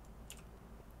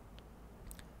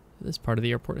this part of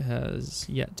the airport has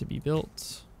yet to be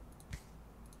built.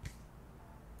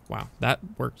 Wow, that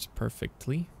worked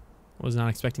perfectly. Was not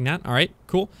expecting that. All right,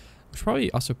 cool. We should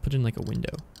probably also put in like a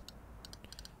window.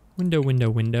 Window, window,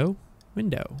 window,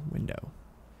 window, window.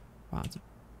 Wow, it's a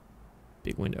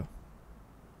big window.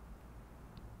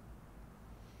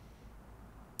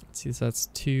 Let's see, so that's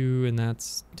 2 and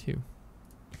that's 2.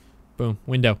 Boom,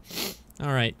 window.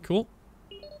 All right, cool.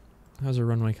 How's our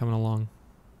runway coming along?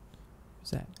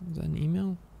 What's that? Is that an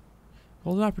email?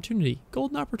 Golden opportunity.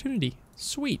 Golden opportunity.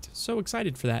 Sweet. So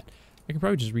excited for that. I can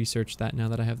probably just research that now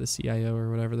that I have the CIO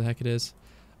or whatever the heck it is.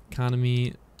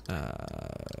 Economy,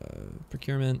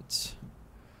 procurement.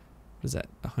 What is that?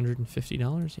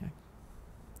 $150? Yeah.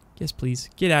 Yes, please.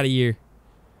 Get out of here.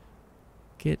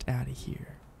 Get out of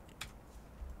here.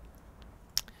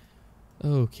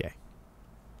 Okay.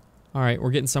 All right, we're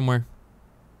getting somewhere.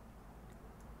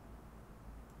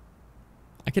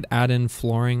 I could add in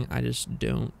flooring. I just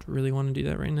don't really want to do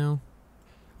that right now.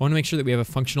 I want to make sure that we have a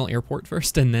functional airport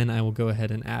first, and then I will go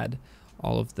ahead and add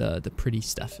all of the pretty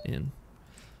stuff in.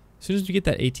 As soon as we get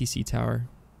that ATC tower,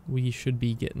 we should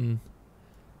be getting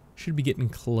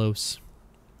close.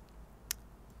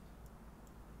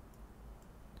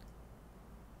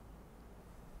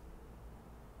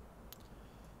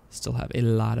 Still have a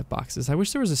lot of boxes. I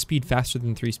wish there was a speed faster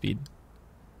than 3-speed.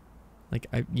 Like,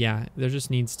 yeah, there just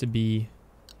needs to be...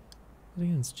 I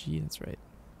think it's G, that's right.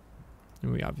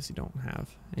 And we obviously don't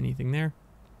have anything there.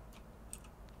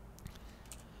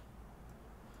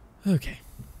 Okay.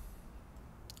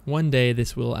 One day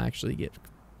this will actually get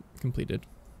completed.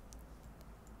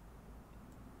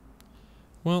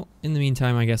 Well, in the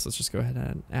meantime, I guess let's just go ahead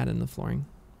and add in the flooring.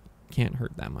 Can't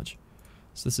hurt that much.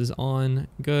 So this is on,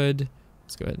 good.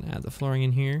 Let's go ahead and add the flooring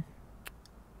in here.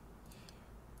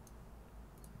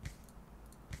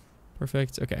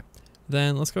 Perfect, okay.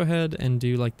 Then let's go ahead and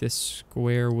do like this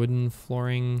square wooden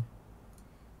flooring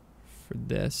for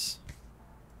this.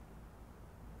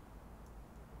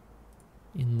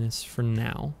 In this for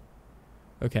now.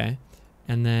 Okay.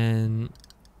 And then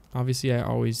obviously I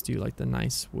always do like the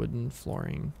nice wooden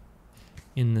flooring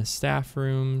in the staff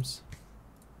rooms.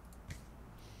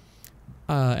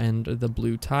 And the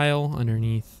blue tile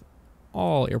underneath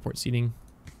all airport seating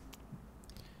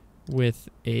with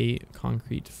a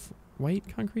concrete, white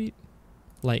concrete?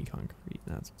 Light concrete,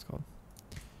 that's what it's called.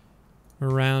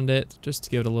 Around it, just to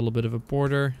give it a little bit of a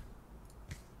border.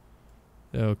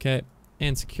 Okay,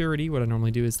 and security, what I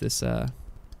normally do is this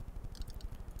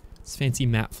fancy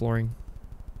matte flooring.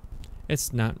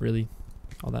 It's not really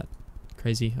all that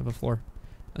crazy of a floor.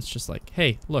 That's just like,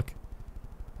 hey, look,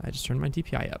 I just turned my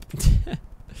DPI up.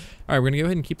 All right, we're gonna go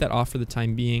ahead and keep that off for the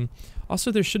time being.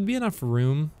 Also, there should be enough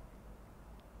room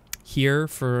here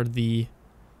for the,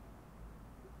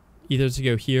 either to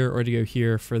go here or to go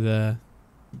here for the,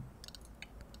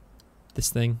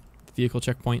 this thing, the vehicle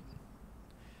checkpoint.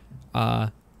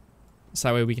 So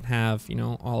that way we can have, you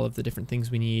know, all of the different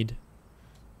things we need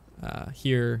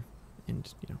here,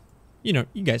 and you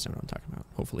guys know what I'm talking about,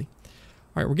 hopefully.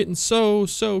 All right, we're getting so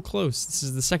close. This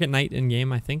is the second night in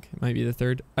game, I think. It might be the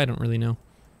third. I don't really know.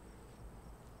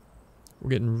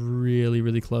 We're getting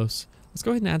really close. Let's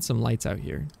go ahead and add some lights out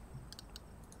here.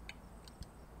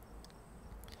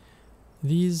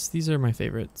 These are my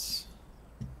favorites.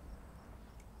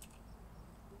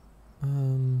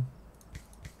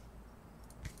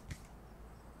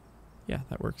 Yeah,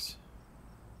 that works.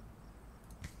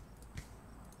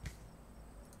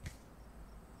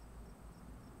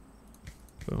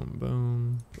 Boom,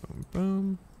 boom, boom,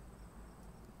 boom.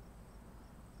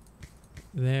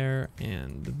 There,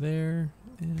 and there,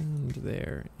 and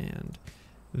there, and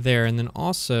there. And then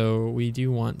also, we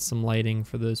do want some lighting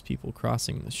for those people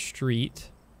crossing the street.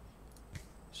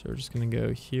 So we're just going to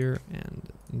go here and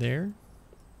there.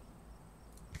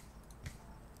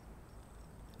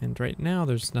 And right now,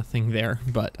 there's nothing there,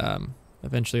 but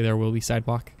eventually there will be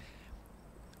sidewalk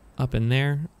up in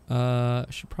there. I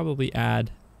should probably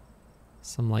add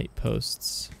some light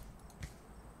posts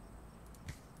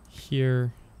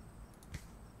here.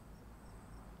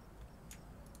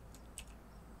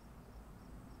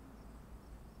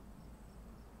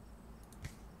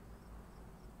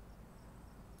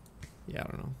 Yeah,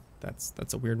 I don't know.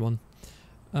 That's a weird one.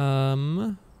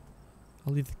 I'll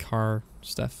leave the car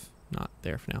stuff not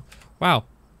there for now. Wow,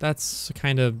 that's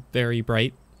kind of very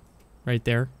bright right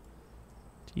there.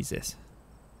 Jesus.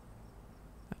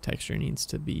 That texture needs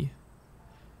to be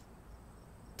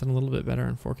done a little bit better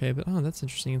in 4K, but oh, that's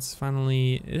interesting. It's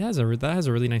finally, that has a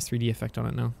really nice 3D effect on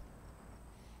it now.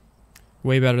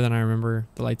 Way better than I remember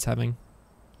the lights having.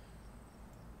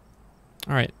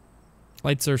 All right,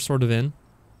 lights are sort of in.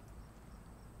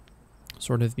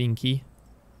 Sort of being key.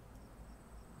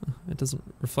 It doesn't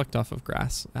reflect off of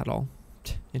grass at all.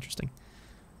 Interesting.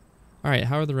 All right,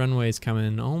 how are the runways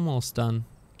coming? Almost done.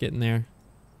 Getting there.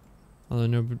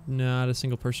 Although not a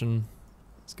single person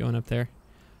is going up there.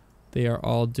 They are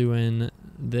all doing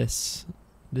this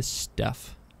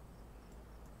stuff.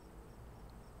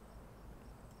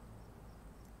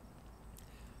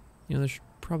 You know, there should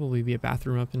probably be a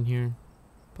bathroom up in here,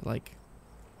 but like,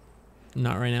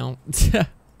 not right now.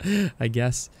 I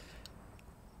guess.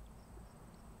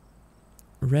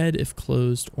 Red if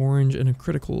closed, orange in a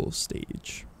critical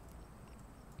stage.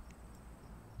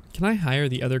 Can I hire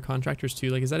the other contractors too?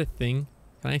 Like, is that a thing?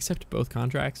 Can I accept both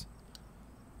contracts?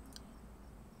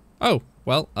 Oh,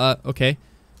 well, okay.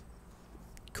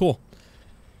 Cool.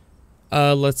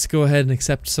 Let's go ahead and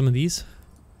accept some of these.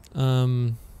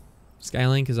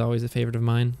 Skylink is always a favorite of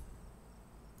mine.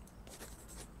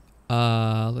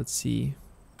 Let's see.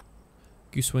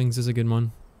 Goose Wings is a good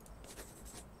one.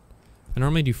 I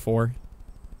normally do 4.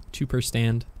 2 per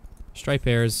stand. Stripe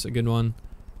Air is a good one.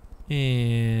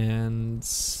 And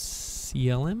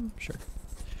CLM? Sure.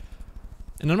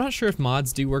 And I'm not sure if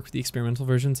mods do work for the experimental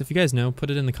versions. If you guys know, put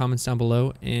it in the comments down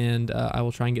below, and I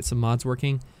will try and get some mods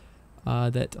working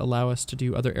that allow us to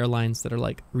do other airlines that are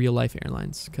like real-life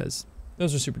airlines, because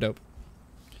those are super dope.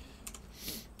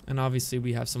 And obviously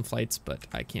we have some flights, but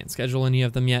I can't schedule any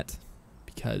of them yet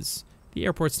because the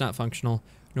airport's not functional,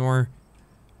 nor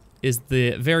is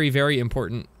the very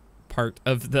important part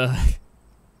of the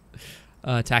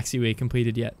taxiway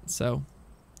completed yet. So,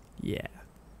 yeah.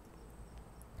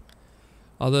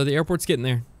 Although the airport's getting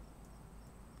there.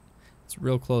 It's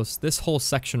real close. This whole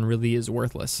section really is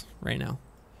worthless right now.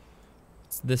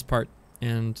 It's this part,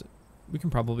 and we can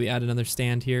probably add another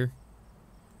stand here.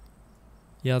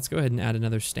 Yeah, let's go ahead and add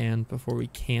another stand before we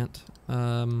can't.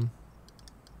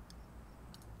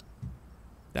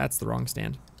 That's the wrong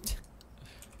stand.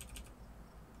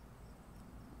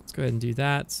 Let's go ahead and do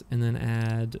that, and then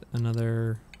add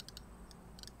another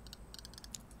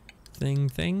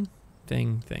thing.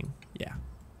 Yeah.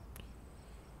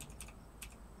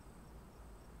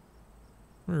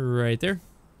 Right there.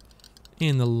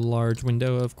 In the large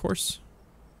window, of course.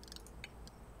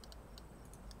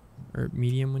 Or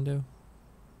medium window.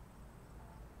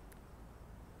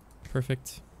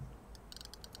 Perfect.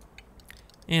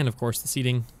 And of course the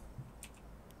seating.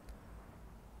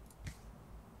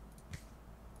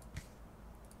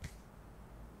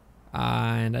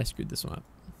 And I screwed this one up.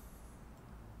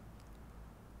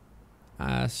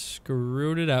 I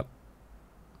screwed it up.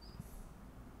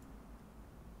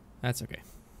 That's okay.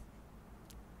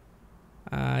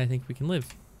 I think we can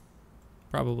live.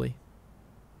 Probably.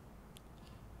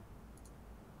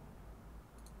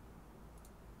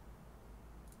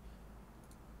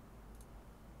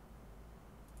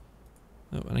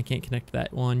 Oh, and I can't connect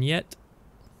that one yet.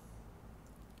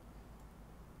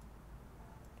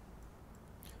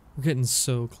 We're getting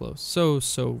so close. So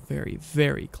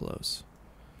very close.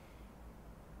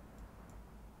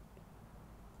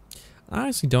 I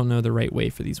honestly don't know the right way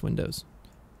for these windows.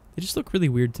 They just look really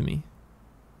weird to me.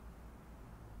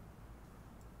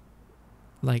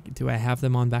 Like, do I have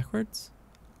them on backwards?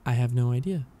 I have no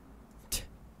idea.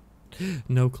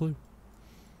 No clue.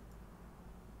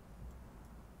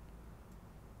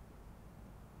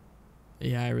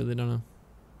 Yeah, I really don't know.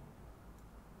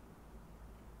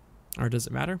 Or does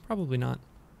it matter? Probably not.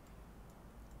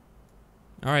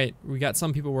 All right, we got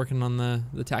some people working on the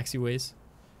taxiways.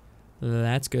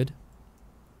 That's good.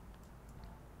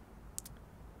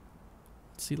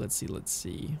 Let's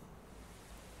see.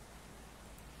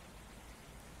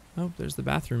 Oh, there's the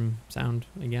bathroom sound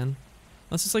again.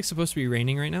 Unless it's like supposed to be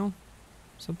raining right now.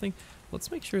 Something.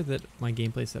 Let's make sure that my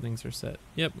gameplay settings are set.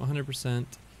 Yep, 100%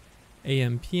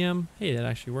 AM, PM. Hey, that's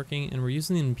actually working. And we're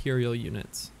using the imperial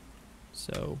units.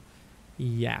 So,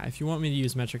 yeah, if you want me to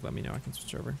use metric, let me know. I can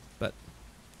switch over. But,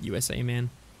 USA, man.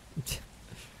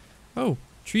 Oh,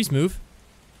 trees move.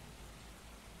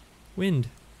 Wind.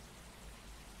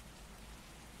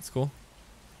 That's cool.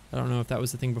 I don't know if that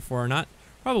was the thing before or not.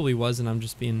 Probably was, and I'm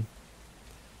just being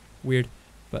weird.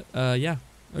 But, yeah.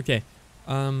 Okay.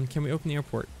 Can we open the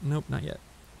airport? Nope, not yet.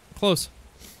 Close.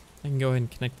 I can go ahead and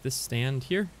connect this stand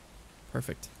here.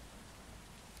 Perfect.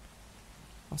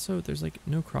 Also, there's, like,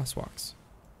 no crosswalks.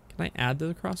 Can I add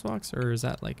the crosswalks, or is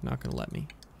that, like, not going to let me?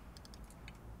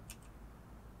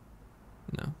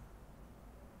 No.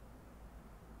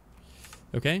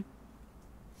 Okay.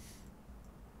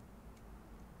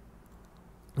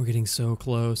 We're getting so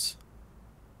close.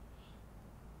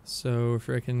 So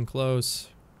freaking close.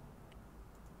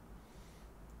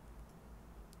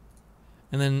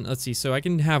 And then, let's see, so I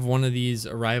can have one of these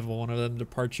arrival, one of them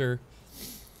departure.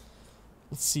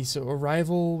 Let's see, so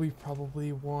arrival, we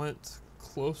probably want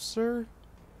closer.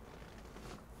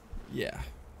 Yeah.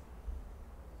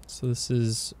 So this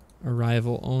is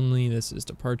arrival only, this is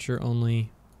departure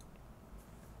only.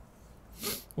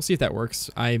 We'll see if that works.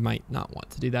 I might not want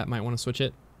to do that, might want to switch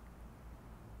it.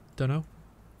 Don't know.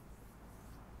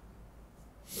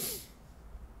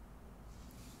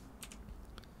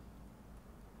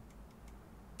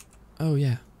 Oh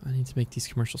yeah, I need to make these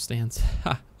commercial stands.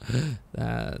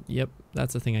 Yep,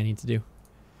 that's the thing I need to do.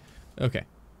 Okay.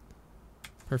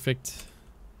 Perfect.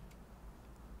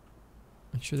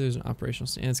 Make sure there's an operational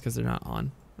stands because they're not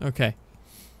on. Okay.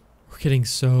 We're getting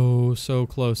so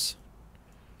close.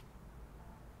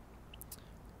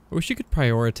 I wish you could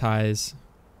prioritize,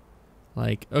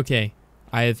 like, okay,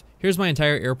 here's my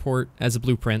entire airport as a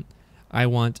blueprint. I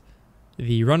want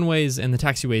the runways and the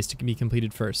taxiways to be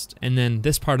completed first, and then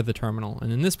this part of the terminal,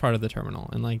 and then this part of the terminal,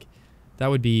 and like,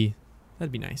 that'd be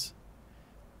nice.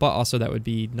 But also that would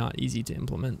be not easy to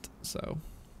implement, so.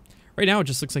 Right now it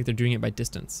just looks like they're doing it by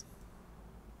distance,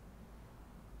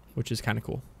 which is kind of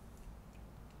cool.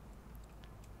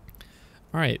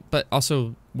 All right, but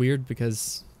also weird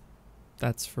because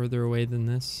that's further away than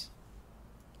this.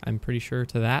 I'm pretty sure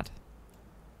to that.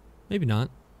 Maybe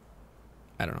not.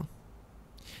 I don't know.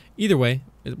 Either way,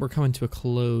 we're coming to a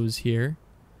close here.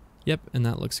 Yep, and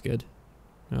that looks good.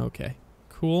 Okay,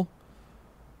 cool.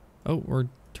 Oh, we're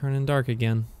turning dark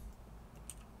again.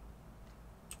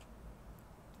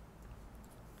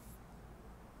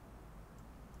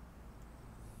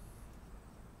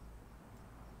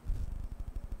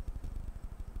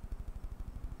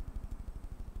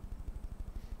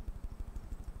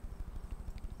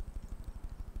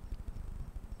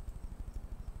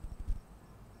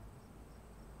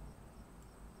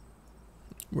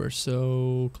 We're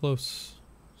so close.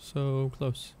 So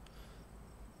close.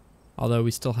 Although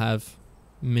we still have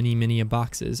many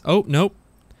boxes. Oh, nope.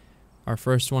 Our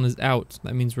first one is out.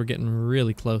 That means we're getting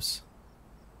really close.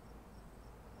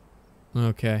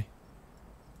 Okay.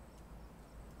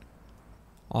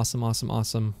 Awesome.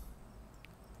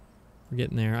 We're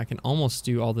getting there. I can almost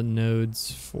do all the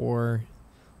nodes for...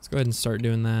 Let's go ahead and start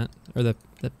doing that. Or the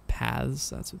paths,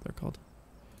 that's what they're called.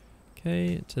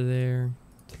 Okay, to there,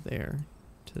 to there,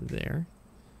 to there.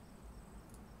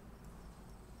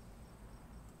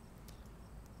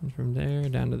 And from there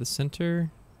down to the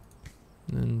center,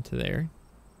 and then to there.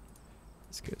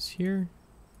 This goes here,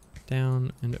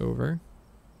 down and over.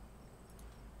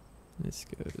 This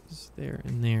goes there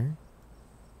and there.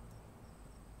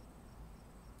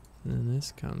 And then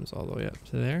this comes all the way up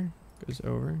to there, goes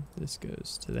over, this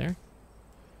goes to there.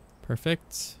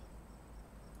 Perfect.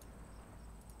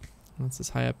 That's as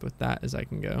high up with that as I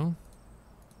can go.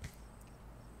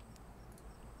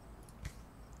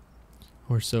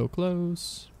 We're so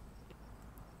close.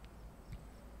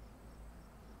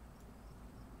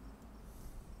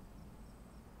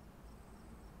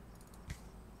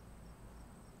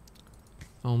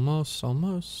 Almost,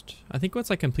 almost. I think once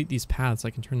I complete these paths, I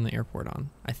can turn the airport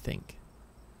on. I think.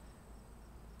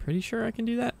 Pretty sure I can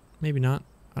do that. Maybe not.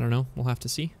 I don't know. We'll have to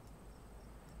see.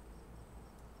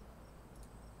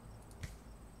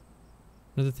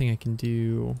 Another thing I can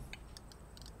do,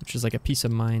 which is like a peace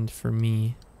of mind for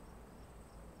me,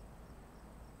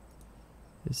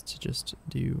 is to just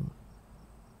do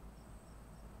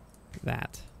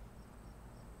that.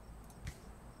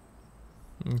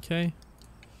 Okay.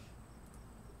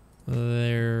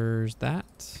 There's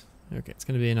that. Okay, it's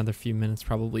going to be another few minutes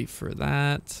probably for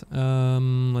that.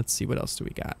 Let's see, what else do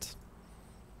we got?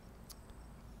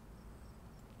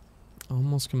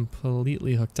 Almost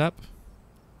completely hooked up.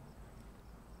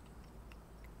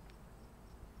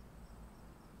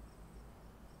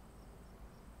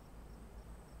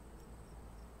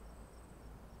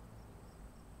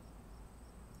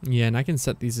 Yeah, and I can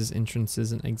set these as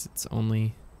entrances and exits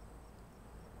only.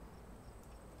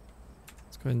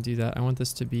 Let's go ahead and do that. I want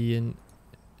this to be an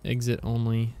exit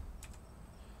only.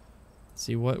 Let's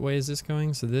see, what way is this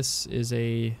going? So this is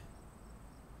a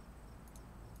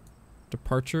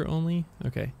departure only.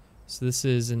 Okay, so this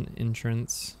is an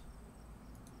entrance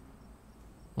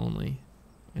only.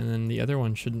 And then the other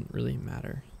one shouldn't really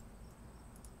matter.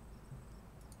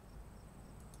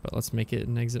 But let's make it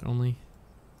an exit only.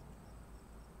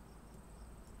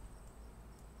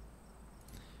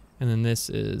 And then this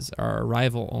is our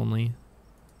arrival only.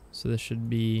 So this should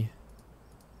be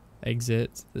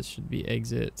exit. This should be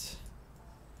exit.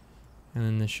 And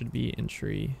then this should be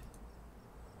entry.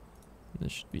 And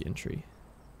this should be entry.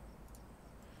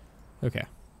 Okay.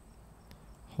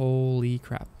 Holy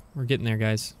crap. We're getting there,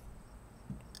 guys.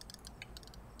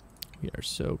 We are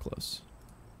so close.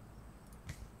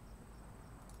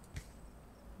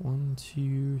 1,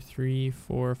 2, 3,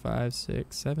 4, 5,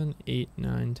 6, 7, 8,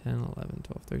 9, 10, 11,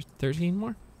 12, 13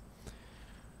 more.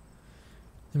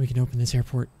 Then we can open this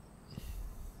airport.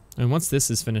 And once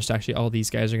this is finished, actually all these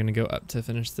guys are going to go up to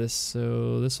finish this.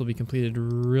 So this will be completed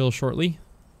real shortly.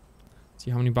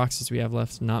 See how many boxes we have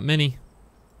left. Not many.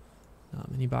 Not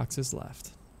many boxes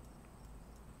left.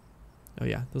 Oh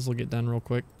yeah, this will get done real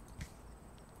quick.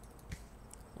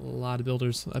 A lot of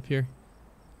builders up here.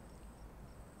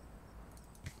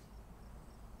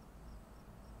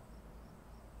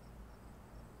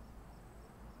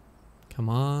 Come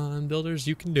on, builders,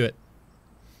 you can do it.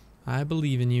 I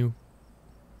believe in you.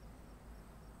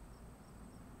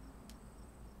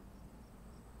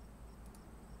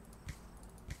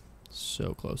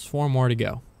 So close. 4 more to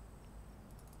go.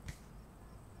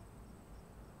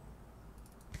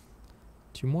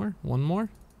 2 more. 1 more.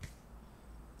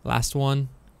 Last one.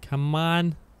 Come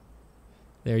on.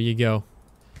 There you go.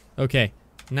 Okay,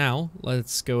 now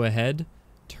let's go ahead.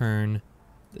 Turn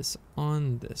this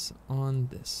on, this on,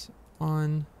 this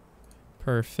on.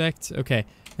 Perfect. Okay,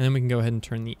 and then we can go ahead and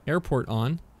turn the airport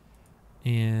on.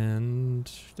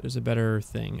 And there's a better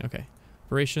thing. Okay,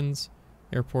 operations,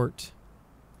 airport,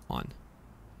 on.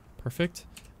 Perfect.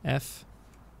 F,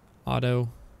 auto,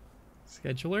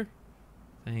 scheduler.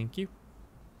 Thank you.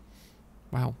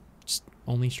 Wow, just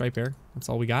only Stripe Air. That's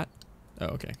all we got. Oh,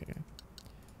 okay.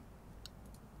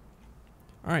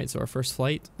 All right, so our first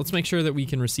flight. Let's make sure that we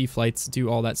can receive flights, do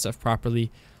all that stuff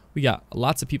properly. We got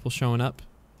lots of people showing up.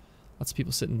 Lots of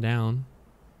people sitting down.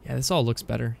 Yeah, this all looks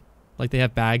better. Like they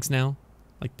have bags now.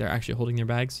 Like they're actually holding their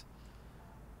bags.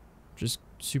 Just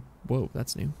super. Whoa,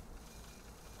 that's new.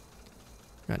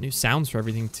 Got new sounds for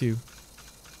everything too.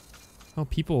 Oh,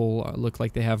 people look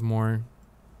like they have more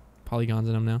polygons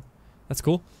in them now. That's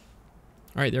cool.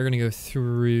 All right, they're gonna go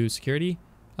through security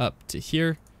up to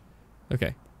here.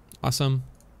 Okay, awesome.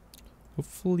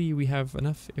 Hopefully we have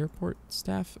enough airport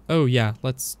staff. Oh yeah,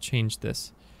 let's change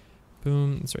this.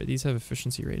 Boom. Sorry, these have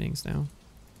efficiency ratings now.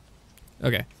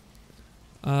 Okay.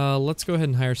 Let's go ahead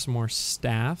and hire some more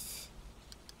staff.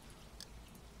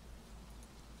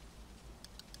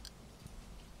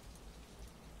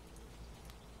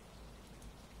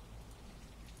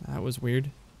 That was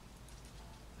weird.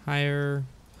 Hire.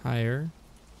 Yeah,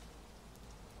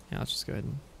 let's just go ahead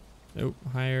and... Oh,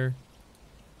 hire.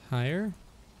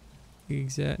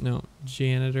 No,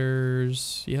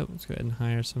 janitors. Yep, let's go ahead and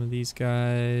hire some of these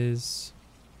guys.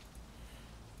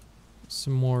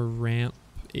 Some more ramp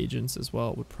agents as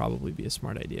well would probably be a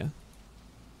smart idea.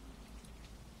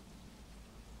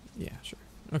 Yeah, sure.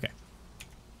 Okay.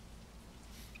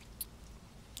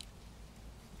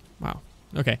 Wow.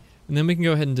 Okay, and then we can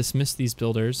go ahead and dismiss these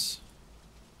builders.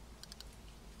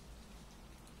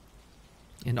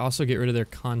 And also get rid of their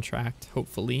contract,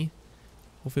 hopefully.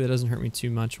 Hopefully that doesn't hurt me too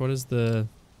much. What's the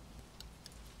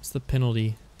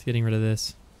penalty to getting rid of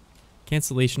this?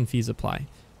 Cancellation fees apply.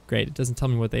 Great, it doesn't tell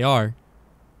me what they are.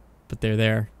 but they're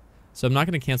there. So I'm not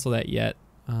going to cancel that yet.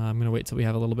 I'm going to wait till we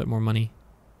have a little bit more money.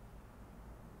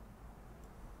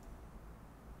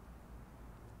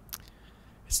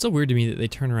 It's still weird to me that they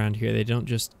turn around here. They don't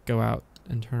just go out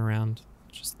and turn around.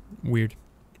 It's just weird.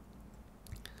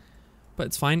 But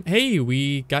it's fine. Hey,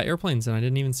 we got airplanes and I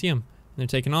didn't even see them. They're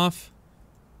taking off.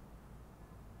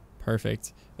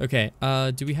 Perfect. Okay,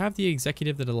 do we have the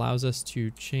executive that allows us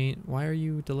to change? Why are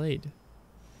you delayed?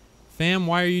 Fam,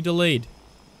 why are you delayed?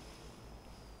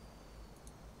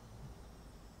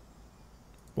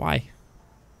 Why?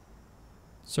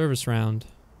 Service round.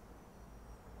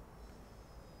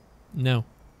 No.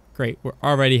 Great, we're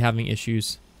already having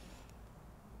issues.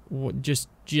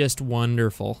 Just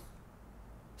wonderful.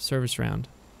 Service round.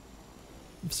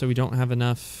 So we don't have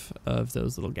enough of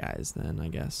those little guys then, I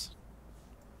guess.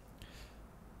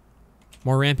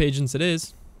 More ramp agents it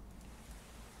is.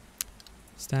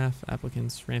 Staff,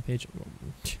 applicants, rampage.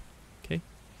 Okay.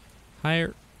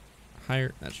 Hire.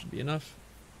 That should be enough.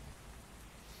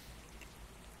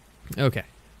 Okay.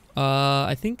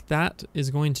 I think that is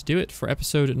going to do it for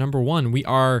episode number 1. We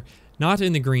are not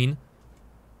in the green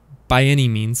by any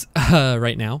means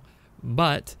right now,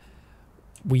 but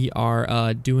we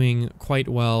are doing quite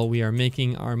well. We are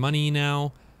making our money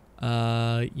now.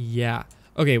 Yeah.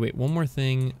 Okay, wait, one more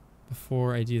thing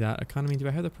before I do that. Economy, do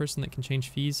I have the person that can change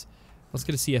fees? Let's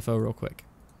get a CFO real quick,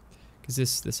 because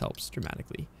this helps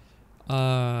dramatically.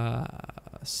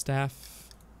 Staff,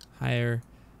 hire,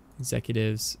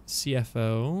 executives,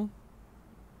 CFO.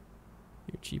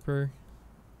 You're cheaper.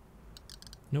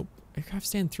 Nope. Aircraft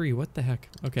stand 3. What the heck?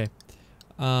 Okay.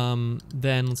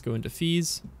 Then let's go into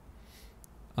fees.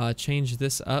 Change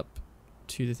this up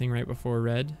to the thing right before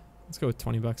red. Let's go with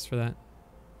 20 bucks for that.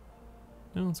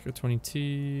 No, let's go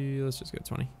 22. Let's just go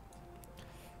 20.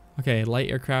 Okay, light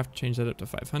aircraft, change that up to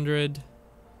 500.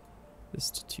 This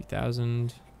to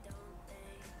 2,000.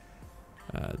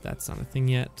 That's not a thing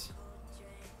yet.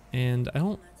 And I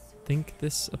don't think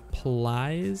this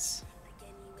applies,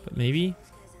 but maybe.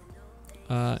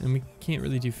 And we can't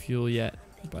really do fuel yet,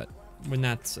 but when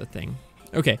that's a thing.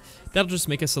 Okay, that'll just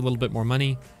make us a little bit more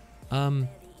money. But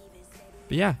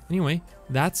yeah, anyway,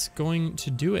 that's going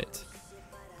to do it.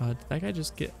 Did that guy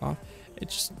just get off?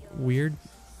 It's just weird.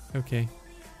 Okay.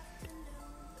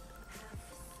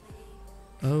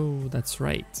 Oh, that's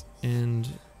right. And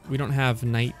we don't have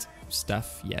night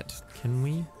stuff yet. Can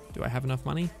we? Do I have enough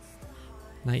money?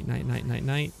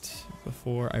 Night.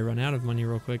 Before I run out of money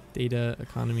real quick. Data,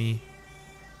 economy,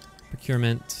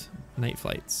 procurement, night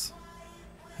flights.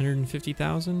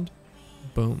 150,000.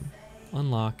 Boom.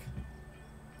 Unlock.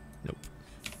 Nope.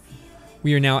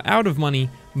 We are now out of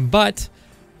money, but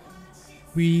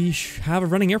we have a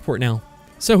running airport now.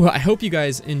 So I hope you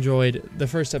guys enjoyed the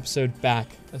first episode back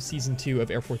of season 2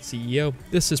 of Airport CEO.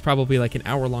 This is probably like an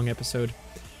hour-long episode.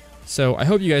 So I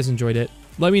hope you guys enjoyed it.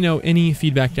 Let me know any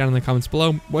feedback down in the comments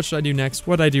below. What should I do next?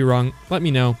 What did I do wrong? Let me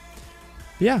know.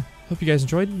 But yeah, hope you guys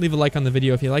enjoyed. Leave a like on the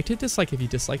video if you liked it. Dislike if you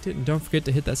disliked it. And don't forget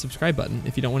to hit that subscribe button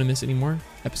if you don't want to miss any more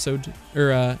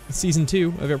season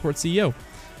 2 of Airport CEO.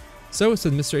 So it's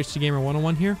Mr. HD Gamer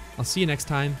 101 here. I'll see you next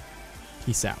time.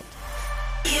 Peace out.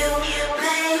 You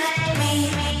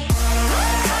make me